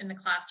settings in the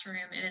classroom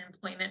and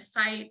employment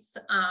sites.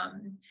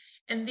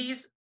 And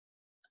these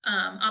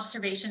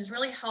observations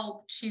really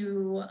help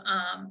to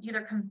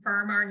either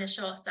confirm our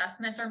initial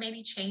assessments or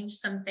maybe change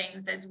some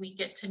things as we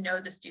get to know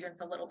the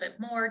students a little bit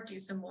more, do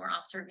some more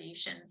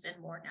observations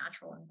in more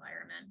natural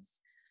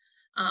environments.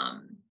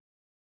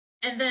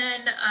 And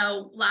then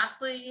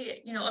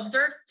lastly, you know,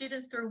 observe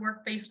students through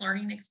work-based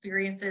learning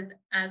experiences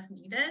as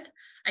needed.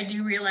 I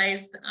do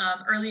realize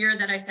earlier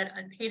that I said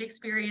unpaid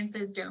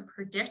experiences don't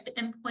predict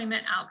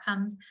employment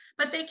outcomes,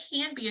 but they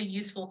can be a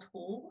useful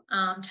tool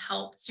to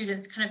help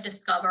students kind of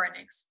discover and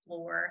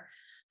explore.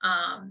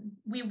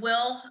 We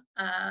will,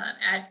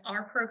 at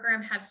our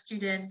program, have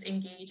students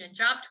engage in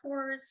job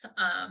tours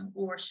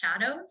or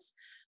shadows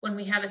when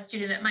we have a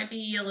student that might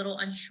be a little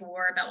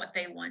unsure about what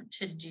they want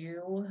to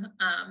do.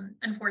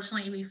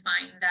 Unfortunately, we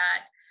find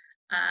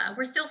that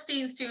we're still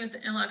seeing students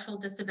with intellectual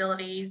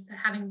disabilities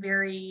having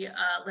very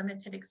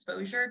limited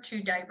exposure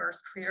to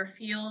diverse career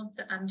fields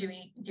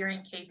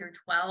during K through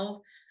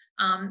 12.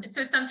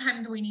 So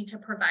sometimes we need to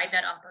provide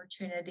that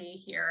opportunity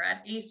here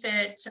at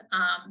ACIT,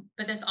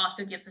 but this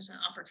also gives us an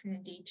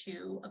opportunity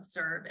to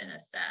observe and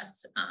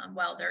assess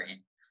while they're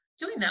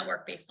doing that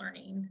work-based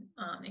learning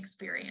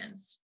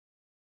experience.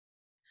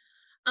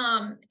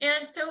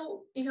 And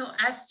so, you know,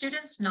 as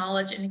students'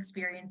 knowledge and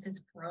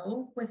experiences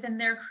grow within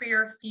their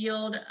career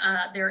field,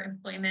 their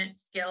employment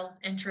skills,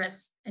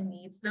 interests, and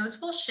needs, those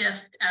will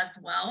shift as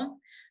well.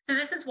 So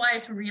this is why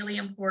it's really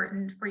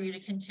important for you to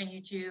continue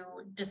to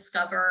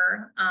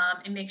discover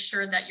and make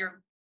sure that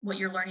what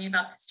you're learning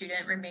about the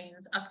student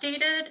remains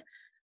updated.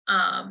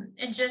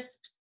 And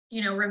just,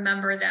 you know,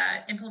 remember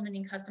that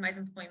implementing customized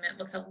employment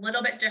looks a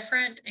little bit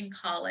different in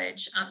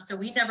college. So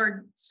we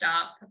never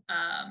stop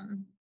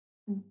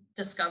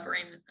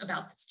discovering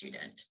about the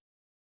student.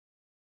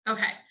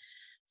 Okay,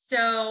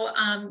 so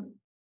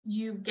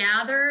you've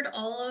gathered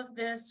all of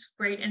this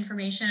great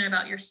information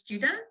about your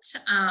student.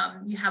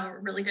 You have a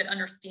really good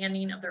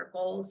understanding of their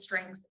goals,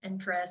 strengths,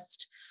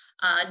 interests,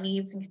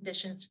 needs, and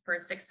conditions for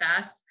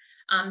success.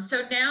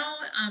 So now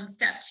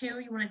step 2,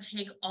 you want to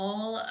take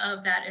all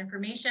of that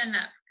information,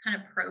 that kind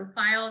of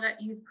profile that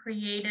you've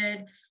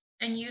created,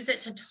 and use it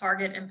to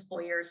target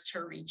employers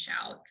to reach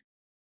out.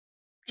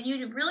 And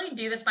you really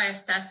do this by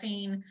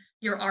assessing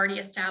your already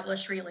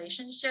established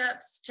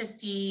relationships to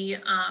see,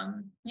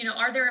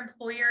 are there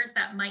employers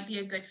that might be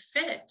a good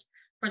fit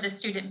for the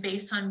student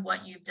based on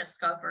what you've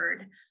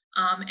discovered.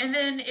 And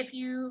then if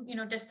you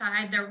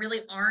decide there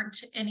really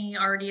aren't any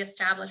already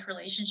established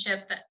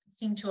relationship that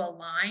seem to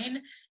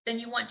align, then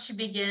you want to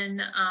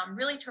begin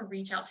really to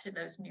reach out to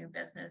those new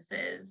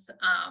businesses.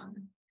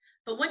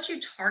 But once you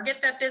target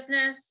that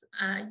business,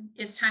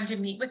 it's time to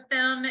meet with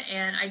them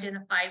and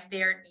identify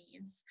their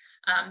needs.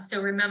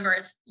 So remember,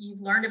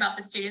 you've learned about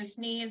the students'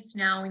 needs.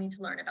 Now we need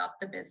to learn about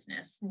the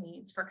business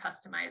needs for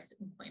customized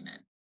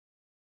employment.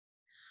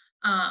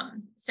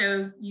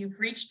 So you've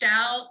reached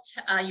out,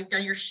 you've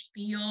done your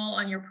spiel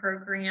on your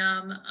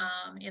program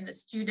and the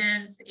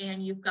students,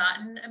 and you've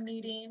gotten a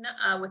meeting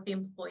with the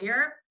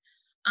employer.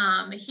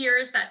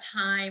 Here's that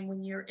time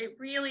when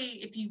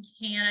if you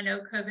can, I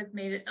know COVID's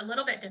made it a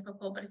little bit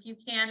difficult, but if you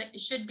can, it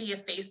should be a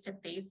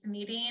face-to-face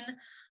meeting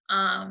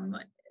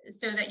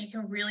so that you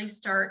can really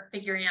start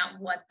figuring out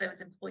what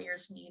those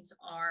employers' needs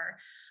are.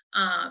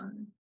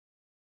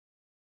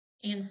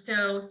 And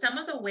so some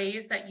of the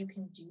ways that you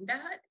can do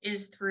that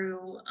is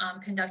through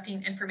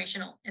conducting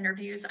informational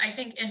interviews. I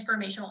think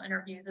informational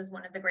interviews is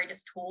one of the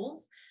greatest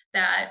tools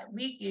that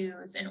we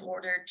use in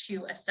order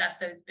to assess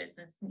those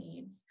business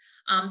needs.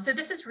 So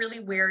this is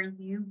really where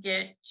you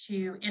get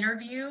to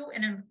interview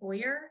an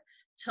employer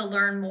to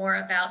learn more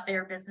about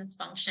their business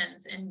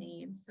functions and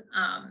needs.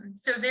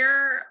 So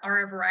there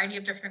are a variety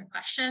of different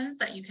questions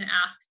that you can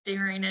ask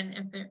during an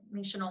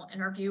informational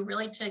interview,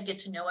 really to get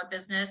to know a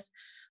business.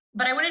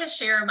 But I wanted to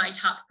share my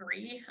top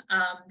 3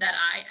 that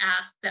I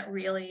asked that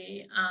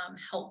really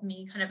helped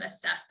me kind of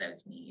assess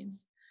those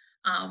needs.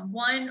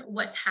 One,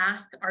 what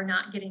tasks are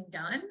not getting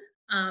done,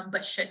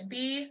 but should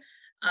be?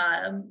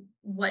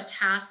 What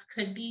tasks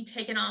could be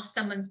taken off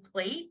someone's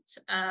plate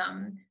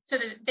so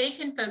that they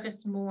can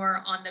focus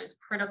more on those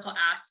critical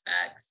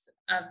aspects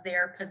of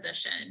their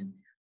position.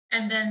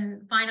 And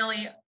then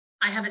finally,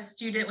 I have a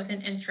student with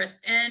an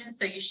interest in,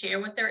 so you share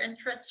what their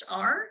interests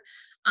are.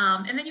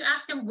 And then you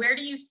ask them, where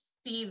do you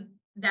see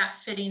that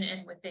fitting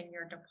in within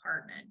your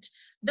department?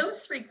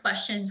 Those 3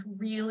 questions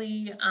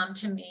really,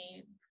 to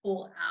me,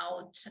 pull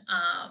out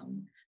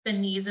the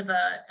needs of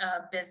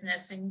a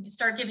business and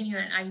start giving you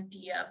an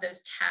idea of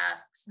those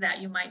tasks that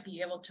you might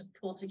be able to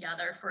pull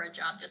together for a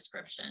job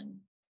description.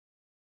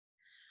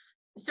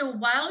 So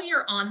while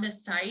you're on the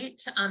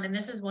site, and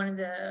this is one of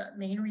the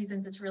main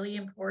reasons it's really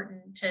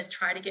important to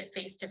try to get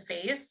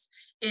face-to-face,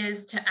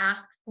 is to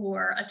ask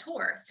for a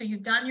tour. So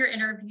you've done your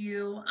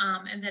interview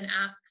and then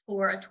ask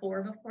for a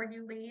tour before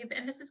you leave.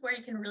 And this is where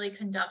you can really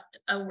conduct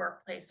a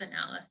workplace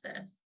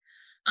analysis.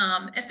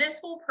 And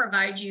this will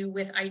provide you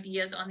with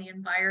ideas on the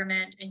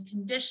environment and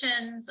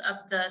conditions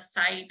of the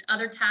site,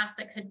 other tasks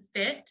that could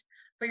fit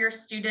for your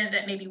student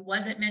that maybe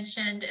wasn't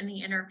mentioned in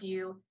the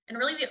interview, and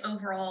really the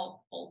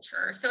overall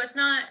culture. So it's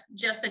not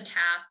just the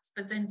tasks,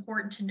 but it's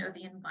important to know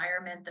the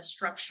environment, the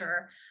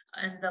structure,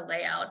 and the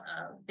layout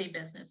of the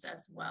business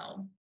as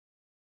well.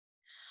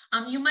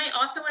 You might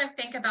also want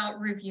to think about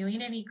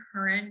reviewing any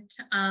current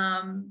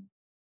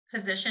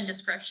position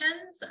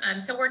descriptions.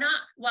 So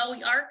while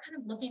we are kind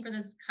of looking for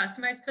those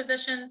customized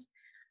positions,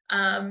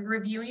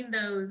 reviewing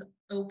those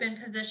open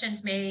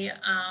positions may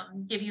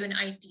give you an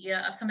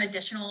idea of some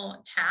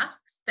additional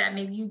tasks that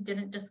maybe you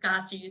didn't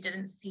discuss or you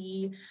didn't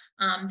see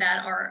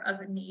that are of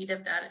a need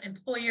of that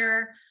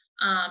employer.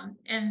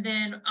 And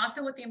then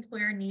also what the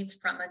employer needs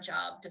from a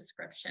job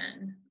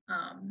description.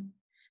 And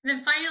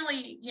then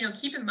finally,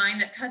 keep in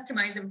mind that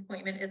customized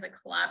employment is a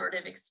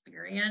collaborative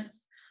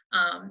experience.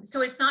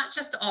 So it's not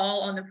just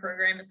all on the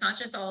program. It's not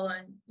just all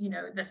on,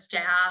 the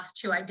staff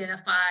to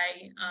identify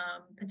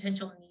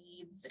potential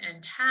needs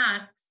and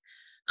tasks.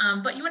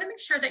 But you want to make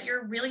sure that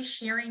you're really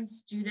sharing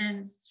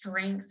students'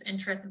 strengths,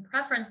 interests, and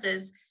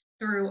preferences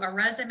through a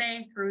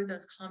resume, through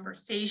those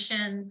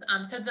conversations.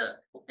 So the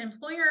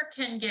employer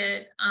can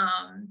get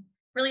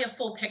really a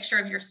full picture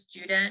of your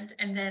student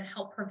and then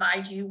help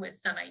provide you with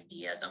some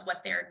ideas on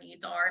what their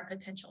needs are and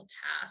potential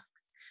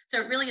tasks. So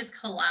it really is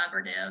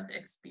collaborative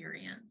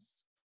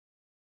experience.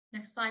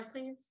 Next slide,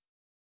 please.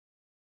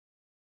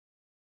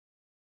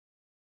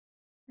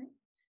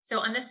 So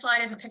on this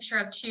slide is a picture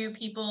of 2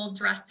 people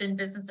dressed in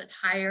business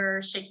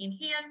attire, shaking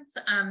hands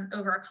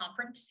over a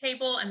conference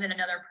table, and then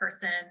another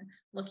person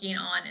looking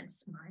on and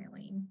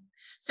smiling.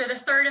 So the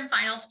third and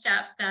final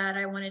step that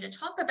I wanted to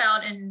talk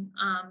about in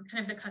kind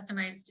of the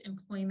customized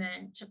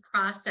employment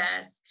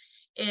process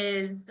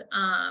is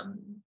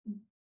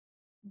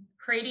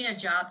creating a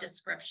job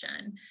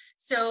description.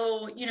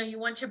 So, you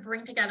want to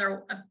bring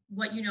together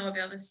what you know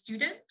about the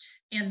student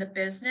and the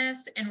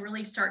business and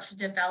really start to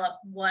develop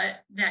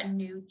what that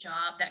new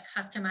job, that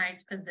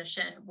customized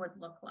position would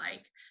look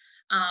like.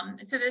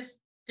 So this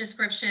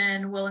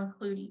description will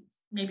include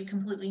maybe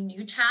completely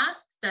new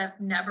tasks that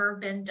have never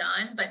been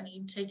done but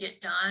need to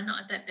get done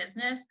at that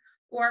business,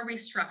 or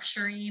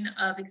restructuring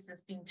of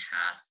existing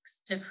tasks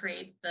to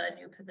create the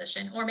new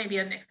position, or maybe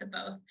a mix of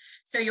both.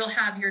 So you'll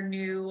have your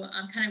new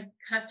kind of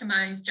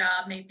customized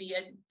job, maybe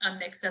a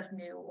mix of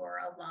new or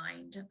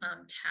aligned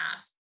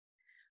tasks.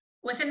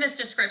 Within this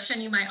description,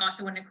 you might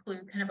also want to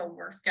include kind of a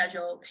work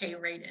schedule, pay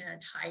rate, and a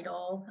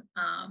title,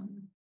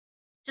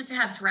 just to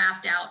have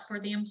draft out for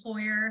the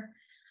employer.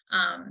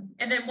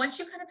 And then once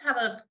you kind of have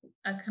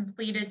a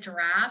completed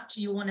draft,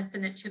 you want to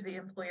send it to the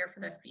employer for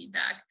their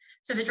feedback.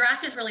 So the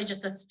draft is really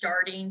just a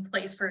starting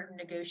place for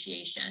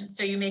negotiation.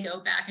 So you may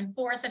go back and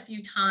forth a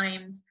few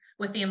times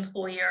with the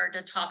employer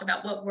to talk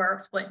about what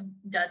works, what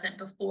doesn't,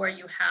 before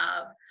you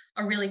have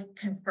a really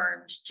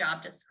confirmed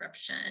job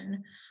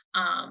description.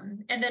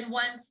 And then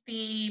once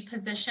the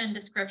position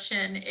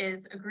description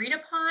is agreed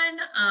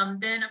upon,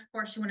 then of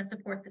course you want to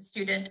support the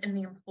student and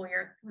the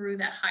employer through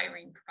that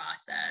hiring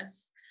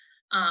process.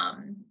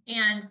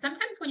 And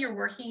sometimes when you're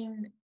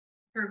working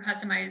through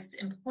customized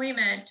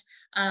employment,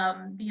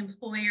 the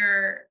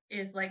employer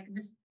is like,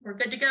 this, we're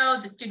good to go.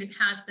 The student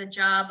has the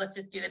job. Let's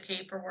just do the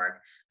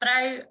paperwork. But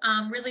I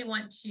really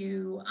want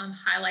to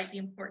highlight the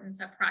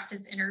importance of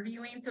practice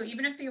interviewing. So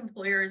even if the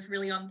employer is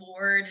really on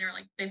board and are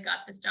like, they've got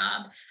this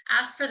job,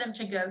 ask for them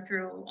to go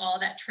through all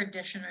that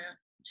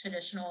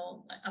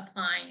traditional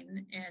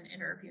applying and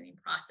interviewing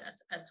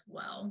process as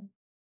well.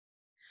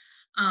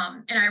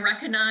 And I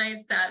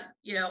recognize that,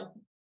 you know,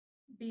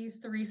 these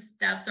 3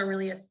 steps are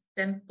really a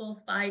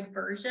simplified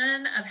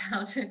version of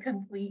how to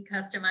complete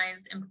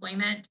customized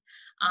employment.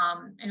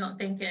 I don't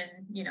think in,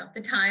 you know,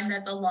 the time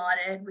that's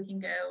allotted, we can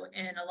go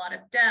in a lot of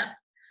depth.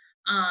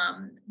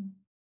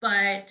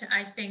 But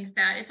I think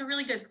that it's a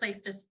really good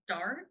place to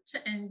start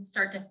and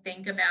start to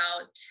think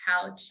about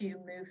how to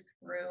move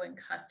through and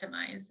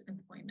customize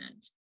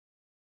employment.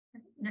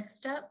 Next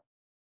step.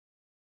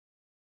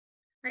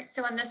 Right,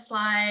 so on this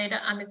slide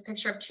is a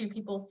picture of 2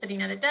 people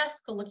sitting at a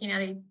desk looking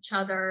at each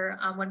other.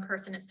 One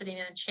person is sitting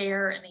in a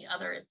chair and the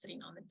other is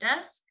sitting on the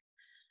desk.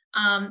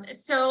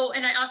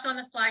 And I also on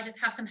the slide just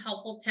have some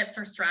helpful tips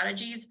or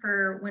strategies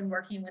for when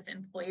working with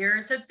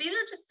employers. So these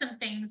are just some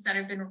things that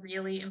have been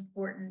really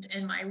important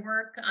in my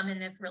work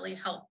and have really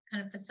helped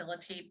kind of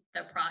facilitate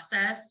the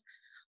process.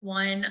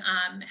 One,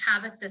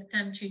 have a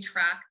system to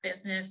track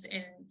business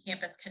in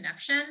campus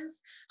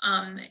connections,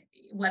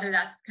 whether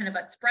that's kind of a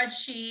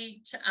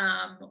spreadsheet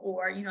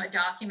or, you know, a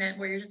document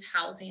where you're just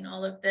housing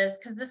all of this,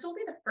 because this will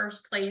be the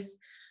first place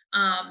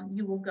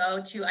you will go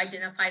to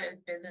identify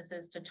those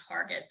businesses to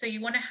target. So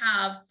you want to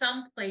have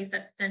some place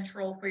that's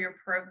central for your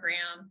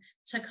program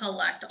to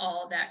collect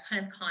all that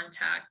kind of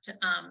contact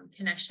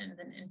connections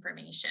and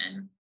information.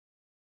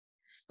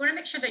 You want to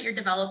make sure that you're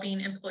developing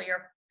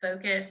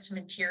employer-focused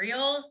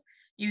materials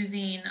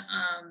using,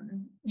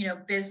 you know,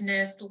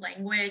 business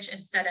language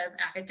instead of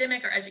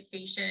academic or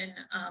education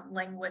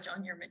language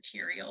on your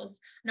materials.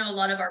 I know a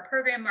lot of our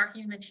program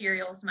marketing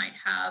materials might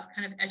have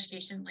kind of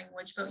education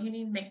language, but you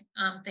need to make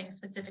things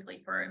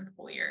specifically for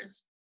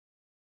employers.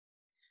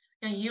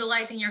 Now,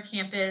 utilizing your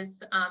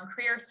campus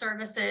career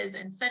services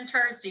and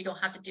centers, so you don't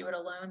have to do it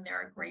alone.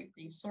 They're a great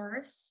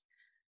resource.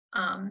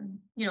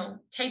 You know,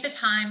 take the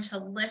time to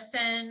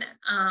listen,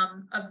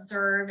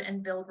 observe,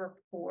 and build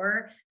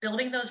rapport.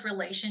 Building those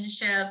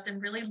relationships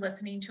and really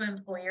listening to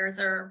employers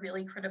are a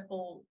really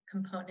critical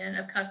component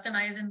of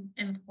customized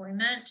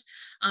employment.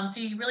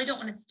 So you really don't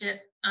want to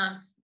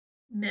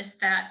miss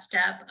that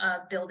step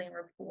of building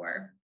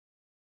rapport.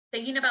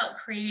 Thinking about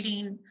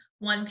creating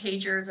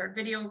one-pagers or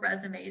video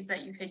resumes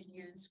that you could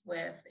use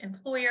with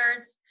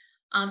employers.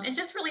 And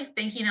just really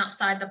thinking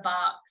outside the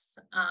box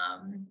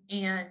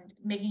and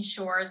making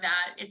sure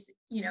that it's,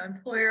 you know,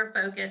 employer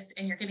focused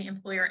and you're getting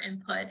employer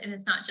input, and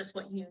it's not just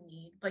what you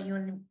need, but you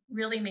want to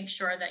really make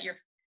sure that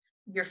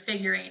you're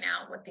figuring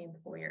out what the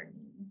employer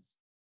needs.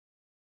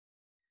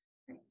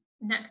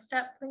 Next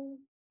step, please,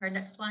 or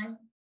next slide.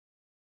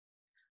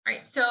 All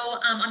right, so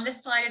on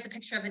this slide is a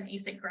picture of an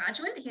ASIC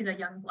graduate. He's a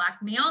young Black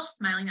male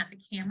smiling at the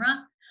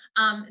camera.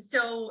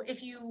 So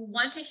if you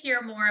want to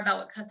hear more about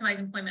what customized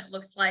employment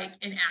looks like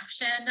in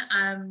action,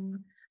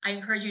 I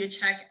encourage you to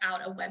check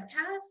out a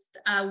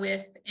webcast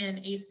with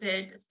an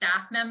ASIC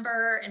staff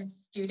member and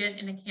student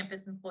and a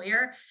campus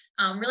employer,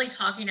 really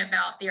talking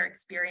about their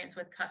experience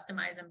with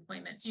customized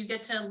employment. So you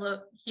get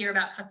to hear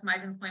about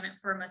customized employment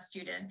from a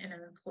student and an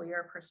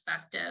employer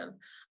perspective.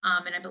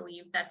 And I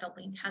believe that the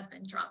link has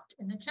been dropped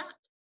in the chat.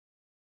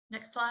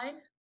 Next slide.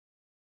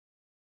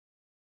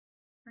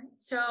 All right,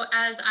 so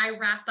as I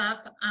wrap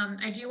up,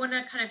 I do want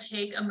to kind of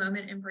take a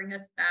moment and bring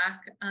us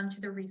back to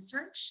the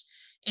research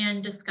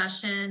and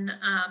discussion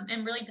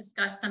and really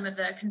discuss some of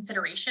the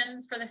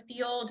considerations for the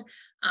field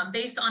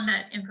based on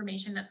that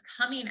information that's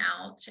coming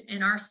out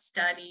in our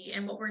study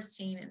and what we're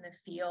seeing in the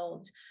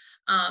field.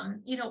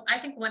 You know, I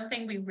think one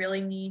thing we really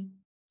need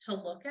to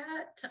look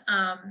at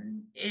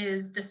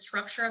is the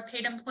structure of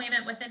paid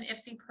employment within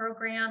IPSE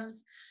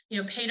programs.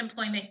 You know, paid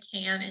employment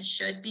can and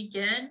should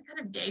begin kind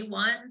of day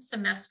 1,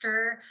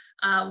 semester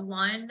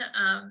 1.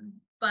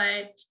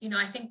 But, you know,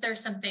 I think there's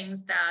some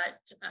things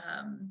that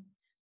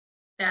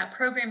that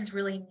programs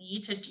really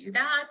need to do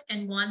that.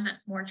 And one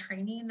that's more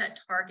training that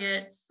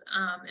targets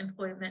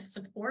employment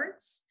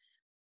supports.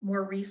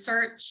 more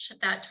research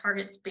that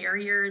targets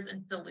barriers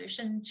and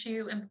solution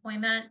to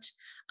employment,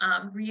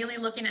 really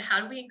looking at how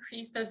do we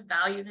increase those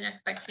values and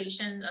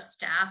expectations of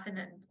staff and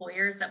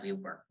employers that we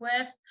work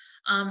with,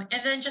 and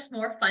then just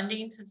more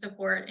funding to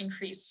support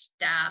increased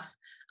staff.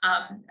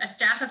 A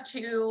staff of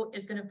 2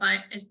 is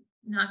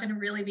not going to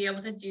really be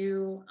able to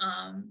do,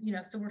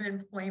 supported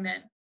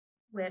employment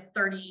with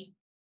 30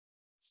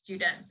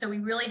 students. So we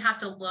really have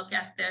to look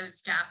at those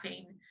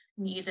staffing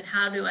needs and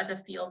how to, as a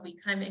field, we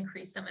kind of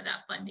increase some of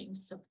that funding to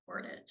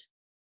support it.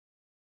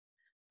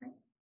 Right.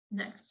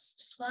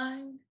 Next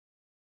slide.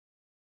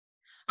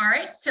 All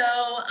right, so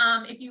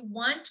if you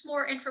want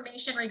more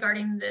information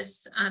regarding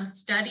this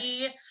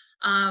study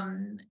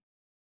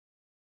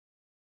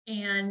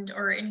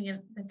or any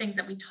of the things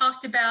that we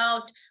talked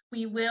about,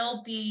 we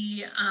will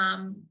be,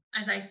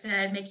 as I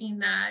said, making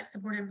that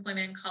supported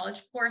employment in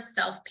college course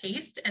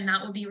self-paced, and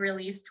that will be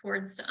released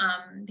towards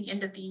the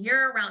end of the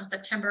year, around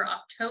September,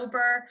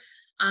 October.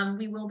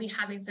 We will be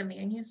having some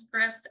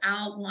manuscripts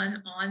out,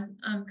 one on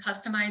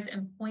customized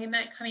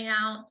employment coming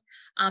out.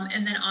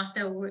 And then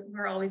also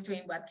we're always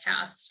doing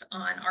webcasts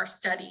on our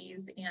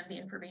studies and the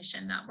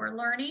information that we're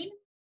learning.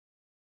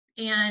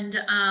 And,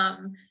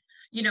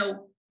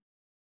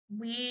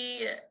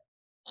 we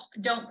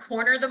don't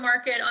corner the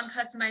market on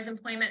customized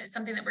employment. It's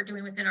something that we're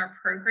doing within our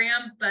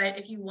program. But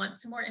if you want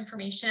some more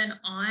information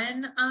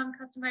on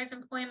customized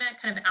employment,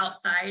 kind of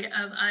outside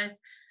of us,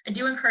 I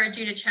do encourage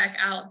you to check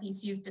out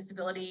VCU's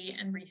Disability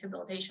and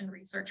Rehabilitation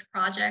Research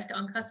Project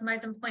on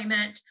customized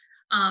employment.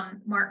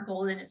 Mark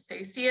Golden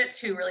Associates,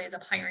 who really is a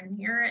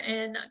pioneer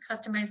in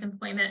customized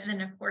employment, and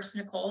then of course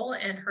Nicole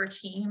and her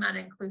team at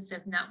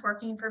Inclusive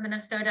Networking for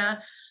Minnesota.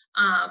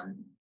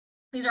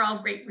 These are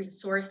all great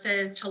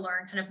resources to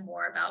learn kind of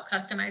more about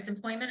customized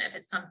employment if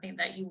it's something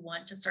that you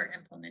want to start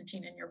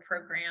implementing in your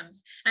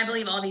programs. And I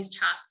believe all these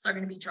chats are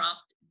going to be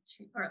dropped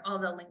or all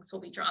the links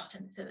will be dropped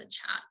into the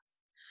chat.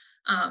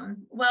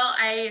 Well,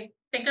 I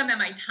think I'm at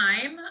my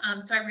time.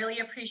 So I really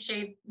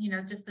appreciate,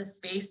 just the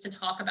space to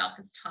talk about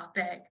this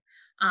topic,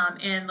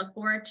 and look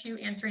forward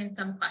to answering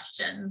some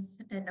questions.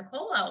 And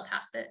Nicole, I'll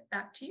pass it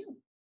back to you.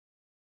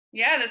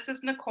 Yeah, this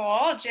is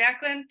Nicole.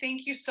 Jaclyn,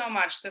 thank you so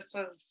much. This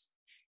was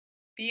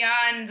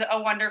beyond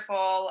a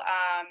wonderful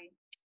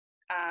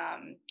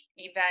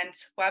event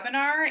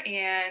webinar,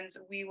 and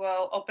we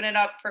will open it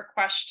up for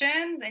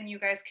questions, and you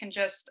guys can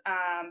just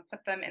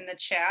put them in the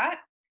chat.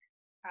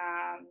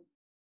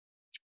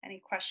 Any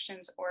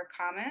questions or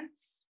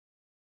comments?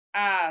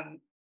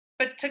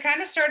 But to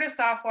kind of start us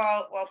off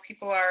while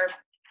people are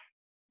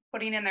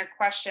putting in their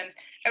questions,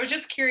 I was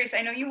just curious,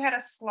 I know you had a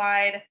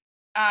slide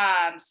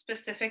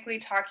specifically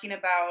talking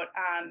about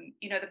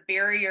the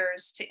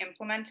barriers to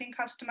implementing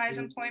customized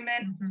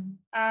employment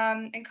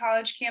in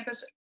college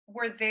campus.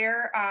 Were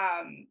there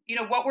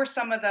what were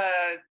some of the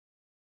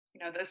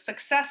the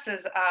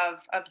successes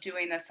of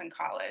doing this in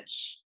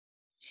college?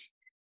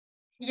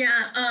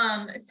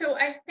 Yeah, so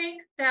I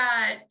think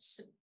that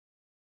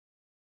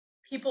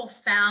people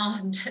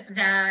found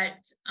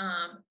that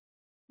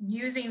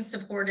using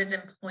supported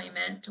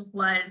employment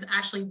was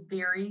actually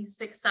very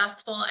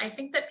successful. I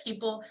think that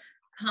people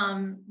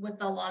come with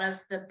a lot of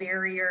the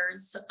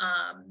barriers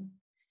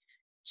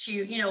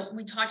to,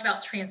 we talked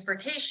about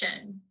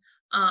transportation,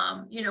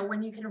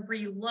 when you can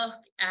relook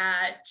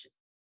at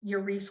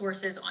your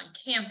resources on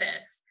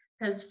campus,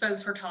 because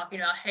folks were talking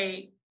about,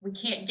 hey, we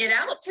can't get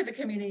out to the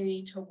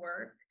community to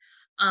work.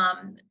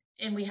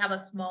 And we have a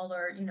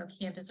smaller,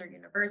 campus or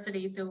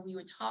university. So we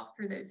would talk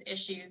through those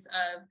issues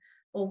of,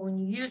 well, when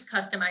you use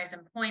customized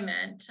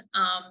employment,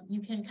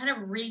 you can kind of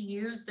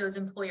reuse those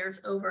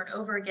employers over and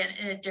over again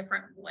in a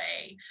different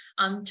way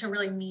to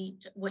really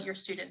meet what your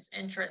students'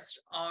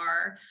 interests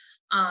are.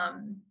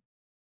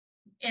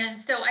 And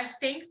so I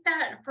think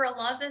that for a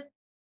lot of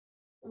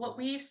what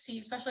we see,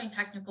 especially in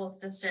technical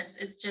assistance,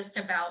 is just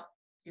about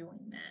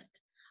doing it.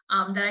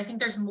 That I think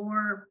there's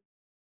more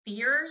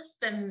fears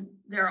than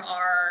there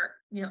are,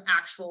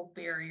 actual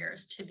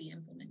barriers to the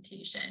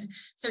implementation.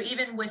 So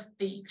even with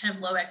the kind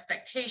of low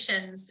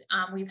expectations,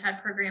 we've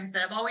had programs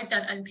that have always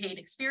done unpaid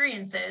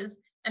experiences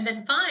and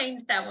then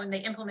find that when they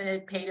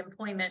implemented paid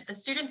employment, the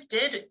students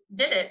did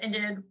it and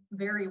did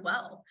very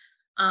well.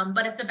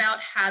 But it's about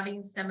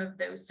having some of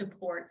those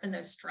supports and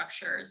those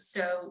structures.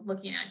 So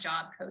looking at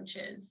job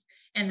coaches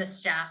and the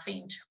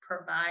staffing to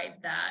provide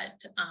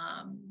that,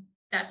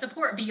 that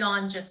support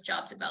beyond just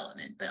job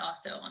development, but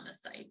also on the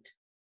site.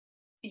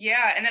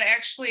 Yeah, and that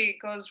actually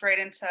goes right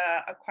into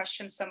a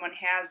question someone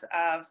has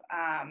of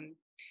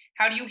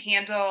how do you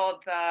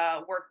handle the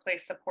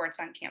workplace supports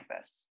on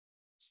campus?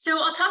 So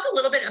I'll talk a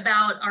little bit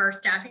about our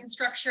staffing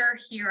structure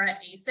here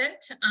at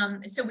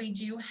ACET. So we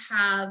do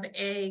have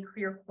a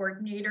career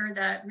coordinator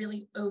that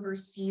really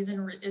oversees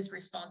and is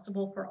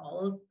responsible for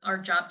all of our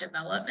job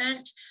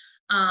development.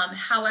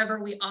 However,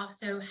 we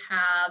also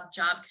have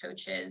job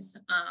coaches.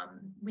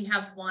 We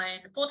have one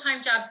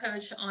full-time job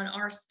coach on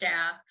our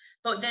staff,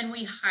 but then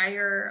we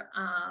hire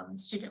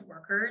student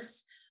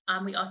workers.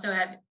 We also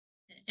have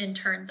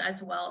interns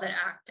as well that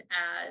act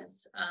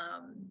as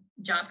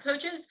job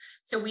coaches.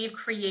 So we've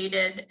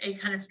created a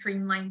kind of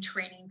streamlined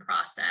training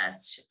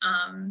process.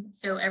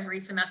 So every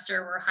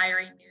semester we're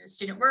hiring new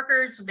student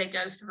workers. So they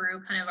go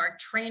through kind of our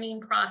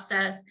training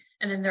process,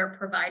 and then they're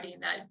providing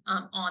that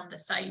on the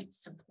site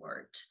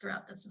support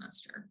throughout the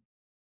semester.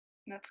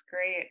 That's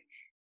great.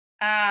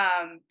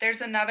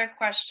 There's another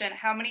question.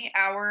 How many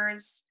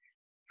hours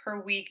per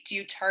week do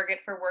you target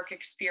for work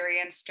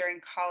experience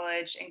during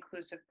college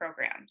inclusive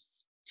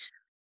programs?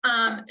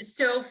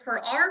 So for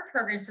our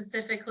program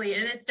specifically,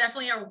 and it's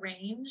definitely a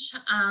range,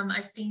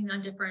 I've seen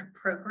on different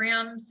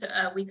programs,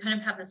 we kind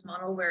of have this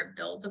model where it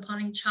builds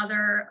upon each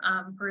other.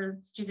 For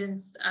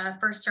students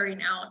first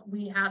starting out,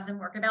 we have them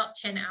work about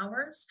 10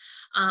 hours.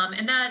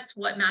 And that's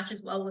what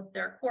matches well with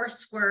their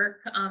coursework,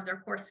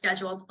 their course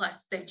schedule,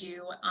 plus they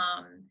do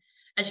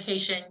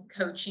education,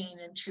 coaching,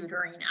 and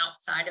tutoring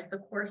outside of the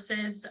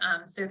courses.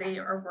 So they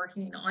are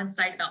working on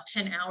site about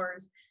 10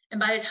 hours. And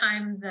by the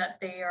time that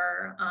they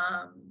are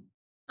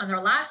on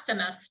their last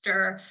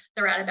semester,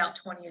 they're at about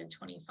 20 to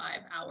 25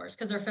 hours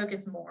because they're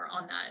focused more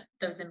on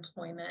those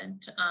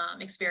employment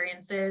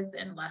experiences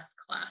and less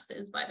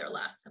classes by their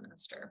last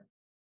semester.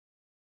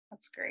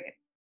 That's great.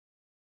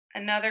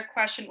 Another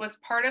question, was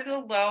part of the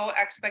low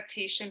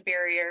expectation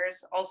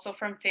barriers also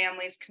from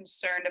families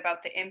concerned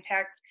about the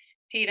impact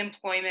paid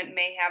employment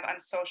may have on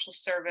social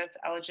service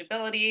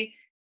eligibility?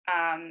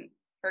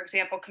 For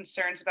example,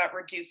 concerns about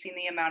reducing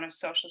the amount of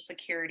Social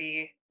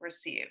Security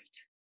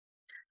received.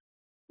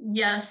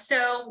 Yes,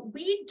 so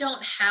we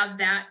don't have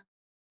that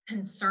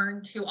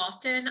concern too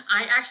often.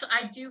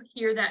 I do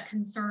hear that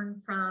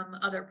concern from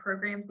other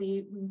programs.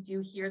 We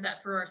do hear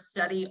that through our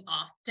study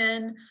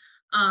often.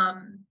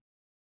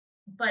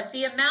 But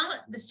the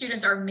amount the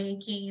students are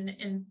making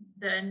and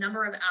the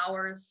number of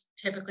hours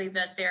typically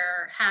that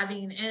they're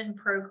having in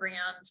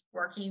programs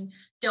working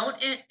don't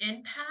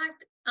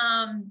impact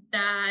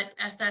that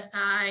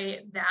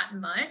SSI that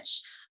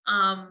much.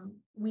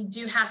 We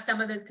do have some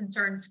of those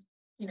concerns,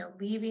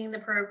 leaving the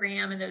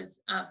program and those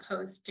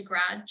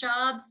post-grad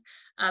jobs.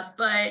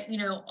 But,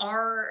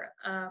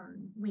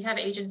 we have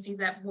agencies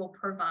that will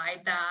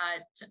provide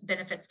that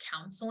benefits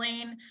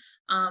counseling.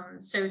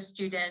 So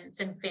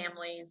students and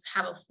families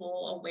have a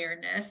full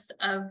awareness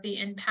of the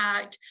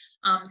impact.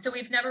 So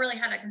we've never really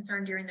had that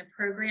concern during the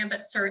program,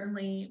 but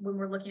certainly when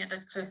we're looking at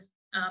those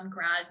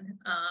post-grad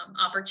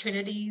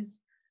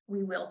opportunities,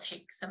 we will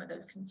take some of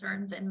those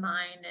concerns in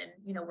mind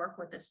and, work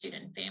with the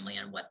student and family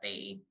on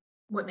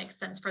what makes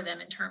sense for them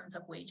in terms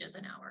of wages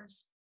and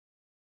hours.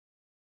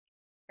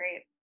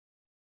 Great.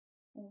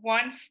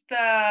 Once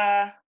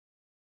the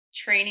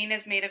training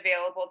is made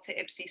available to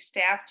IPSI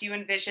staff, do you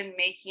envision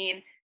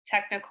making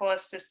technical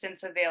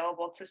assistance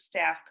available to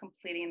staff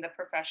completing the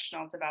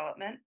professional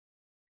development?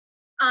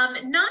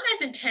 Not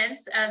as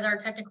intense as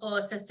our technical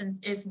assistance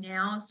is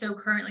now. So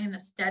currently in the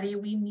study,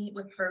 we meet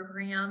with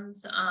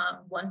programs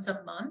once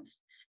a month,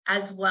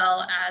 as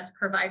well as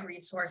provide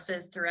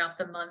resources throughout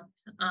the month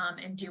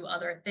and do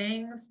other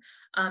things.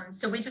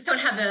 So we just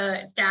don't have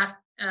the staff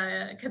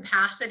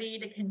capacity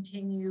to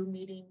continue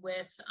meeting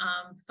with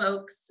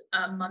folks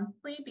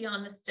monthly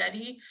beyond the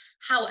study.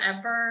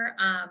 However,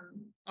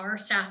 our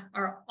staff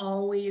are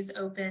always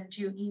open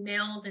to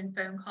emails and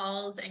phone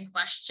calls and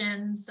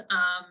questions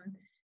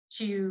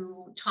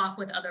to talk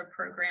with other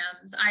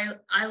programs.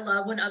 I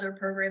love when other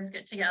programs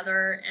get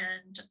together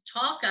and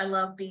talk. I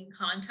love being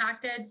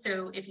contacted.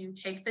 So if you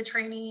take the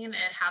training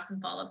and have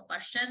some follow-up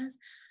questions,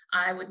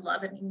 I would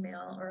love an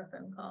email or a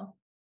phone call.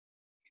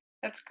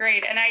 That's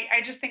great. And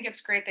I just think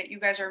it's great that you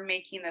guys are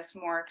making this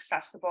more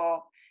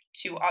accessible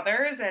to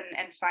others and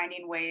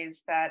finding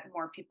ways that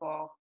more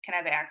people can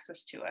have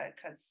access to it,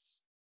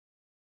 because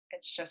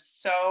it's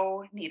just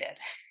so needed.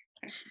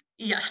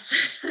 Yes.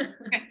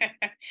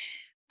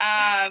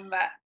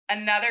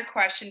 Another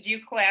question, do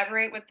you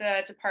collaborate with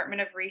the Department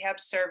of Rehab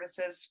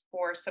Services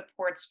for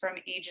supports from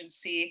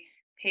agency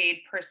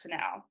paid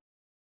personnel?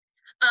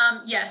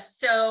 Yes,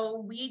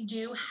 so we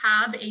do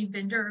have a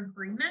vendor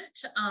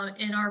agreement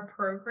in our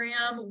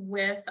program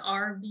with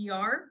our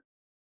VR,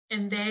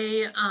 and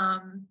they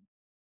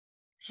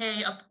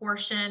pay a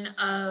portion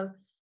of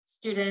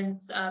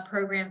students'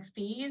 program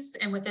fees,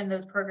 and within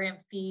those program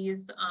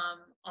fees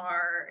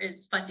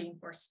is funding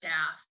for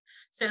staff.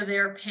 So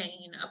they're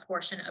paying a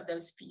portion of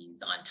those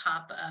fees on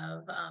top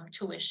of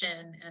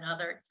tuition and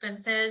other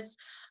expenses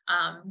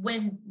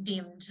when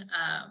deemed,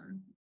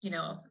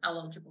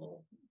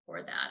 eligible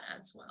for that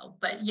as well.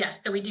 But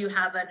yes, so we do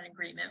have an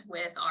agreement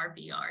with our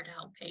VR to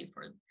help pay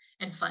for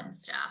and fund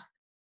staff.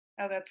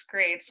 Oh, that's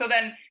great. So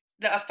then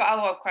a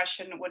follow-up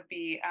question would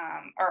be,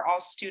 are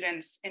all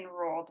students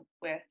enrolled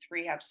with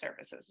rehab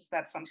services? Is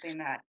that something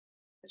that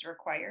is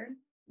required?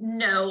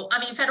 No, I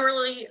mean,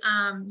 federally,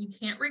 you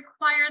can't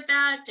require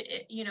that.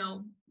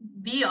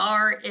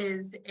 VR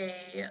is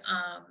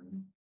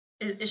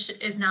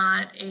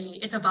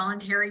it's a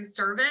voluntary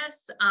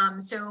service.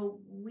 So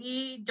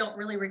we don't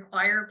really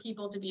require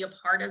people to be a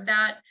part of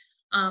that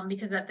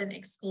because that then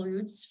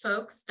excludes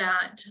folks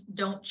that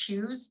don't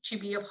choose to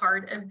be a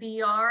part of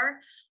VR.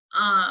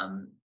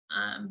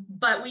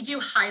 But we do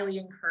highly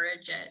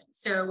encourage it.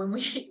 So when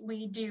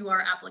we do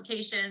our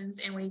applications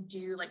and we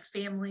do like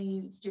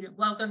family student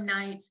welcome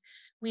nights,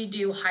 we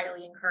do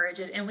highly encourage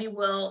it, and we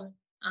will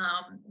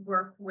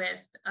work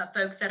with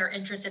folks that are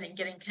interested in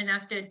getting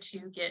connected to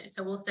get.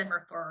 So we'll send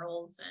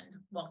referrals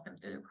and walk them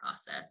through the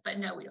process. But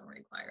no, we don't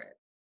require it.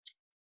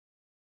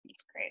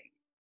 That's great.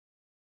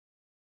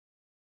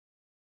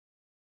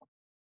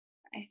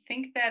 I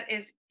think that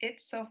is it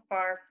so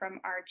far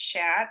from our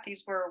chat.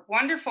 These were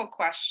wonderful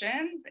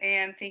questions,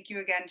 and thank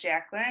you again,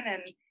 Jaclyn.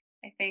 And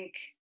I think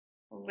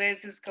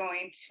Liz is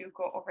going to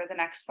go over the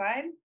next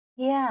slide.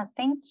 Yeah,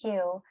 thank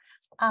you.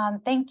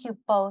 Thank you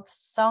both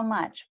so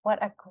much.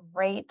 What a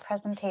great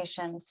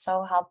presentation,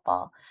 so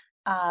helpful.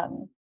 Yeah,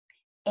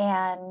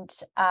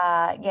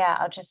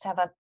 I'll just have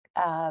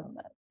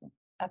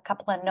a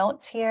couple of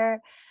notes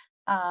here.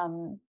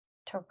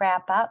 To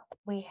wrap up,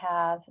 we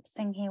have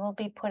Singhi will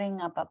be putting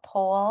up a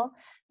poll,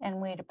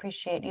 and we'd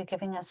appreciate you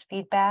giving us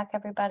feedback,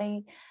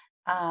 everybody.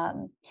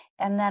 And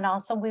then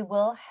also we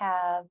will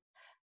have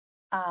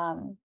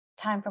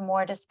time for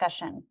more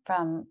discussion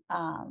from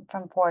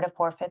 4 to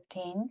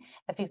 4:15.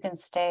 If you can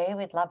stay,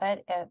 we'd love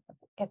it.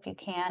 If you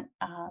can't,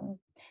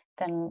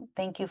 then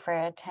thank you for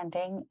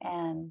attending,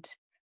 and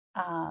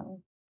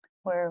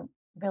we're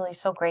really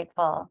so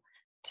grateful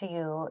to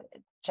you,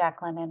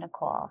 Jaclyn and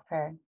Nicole,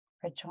 for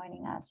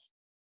joining us.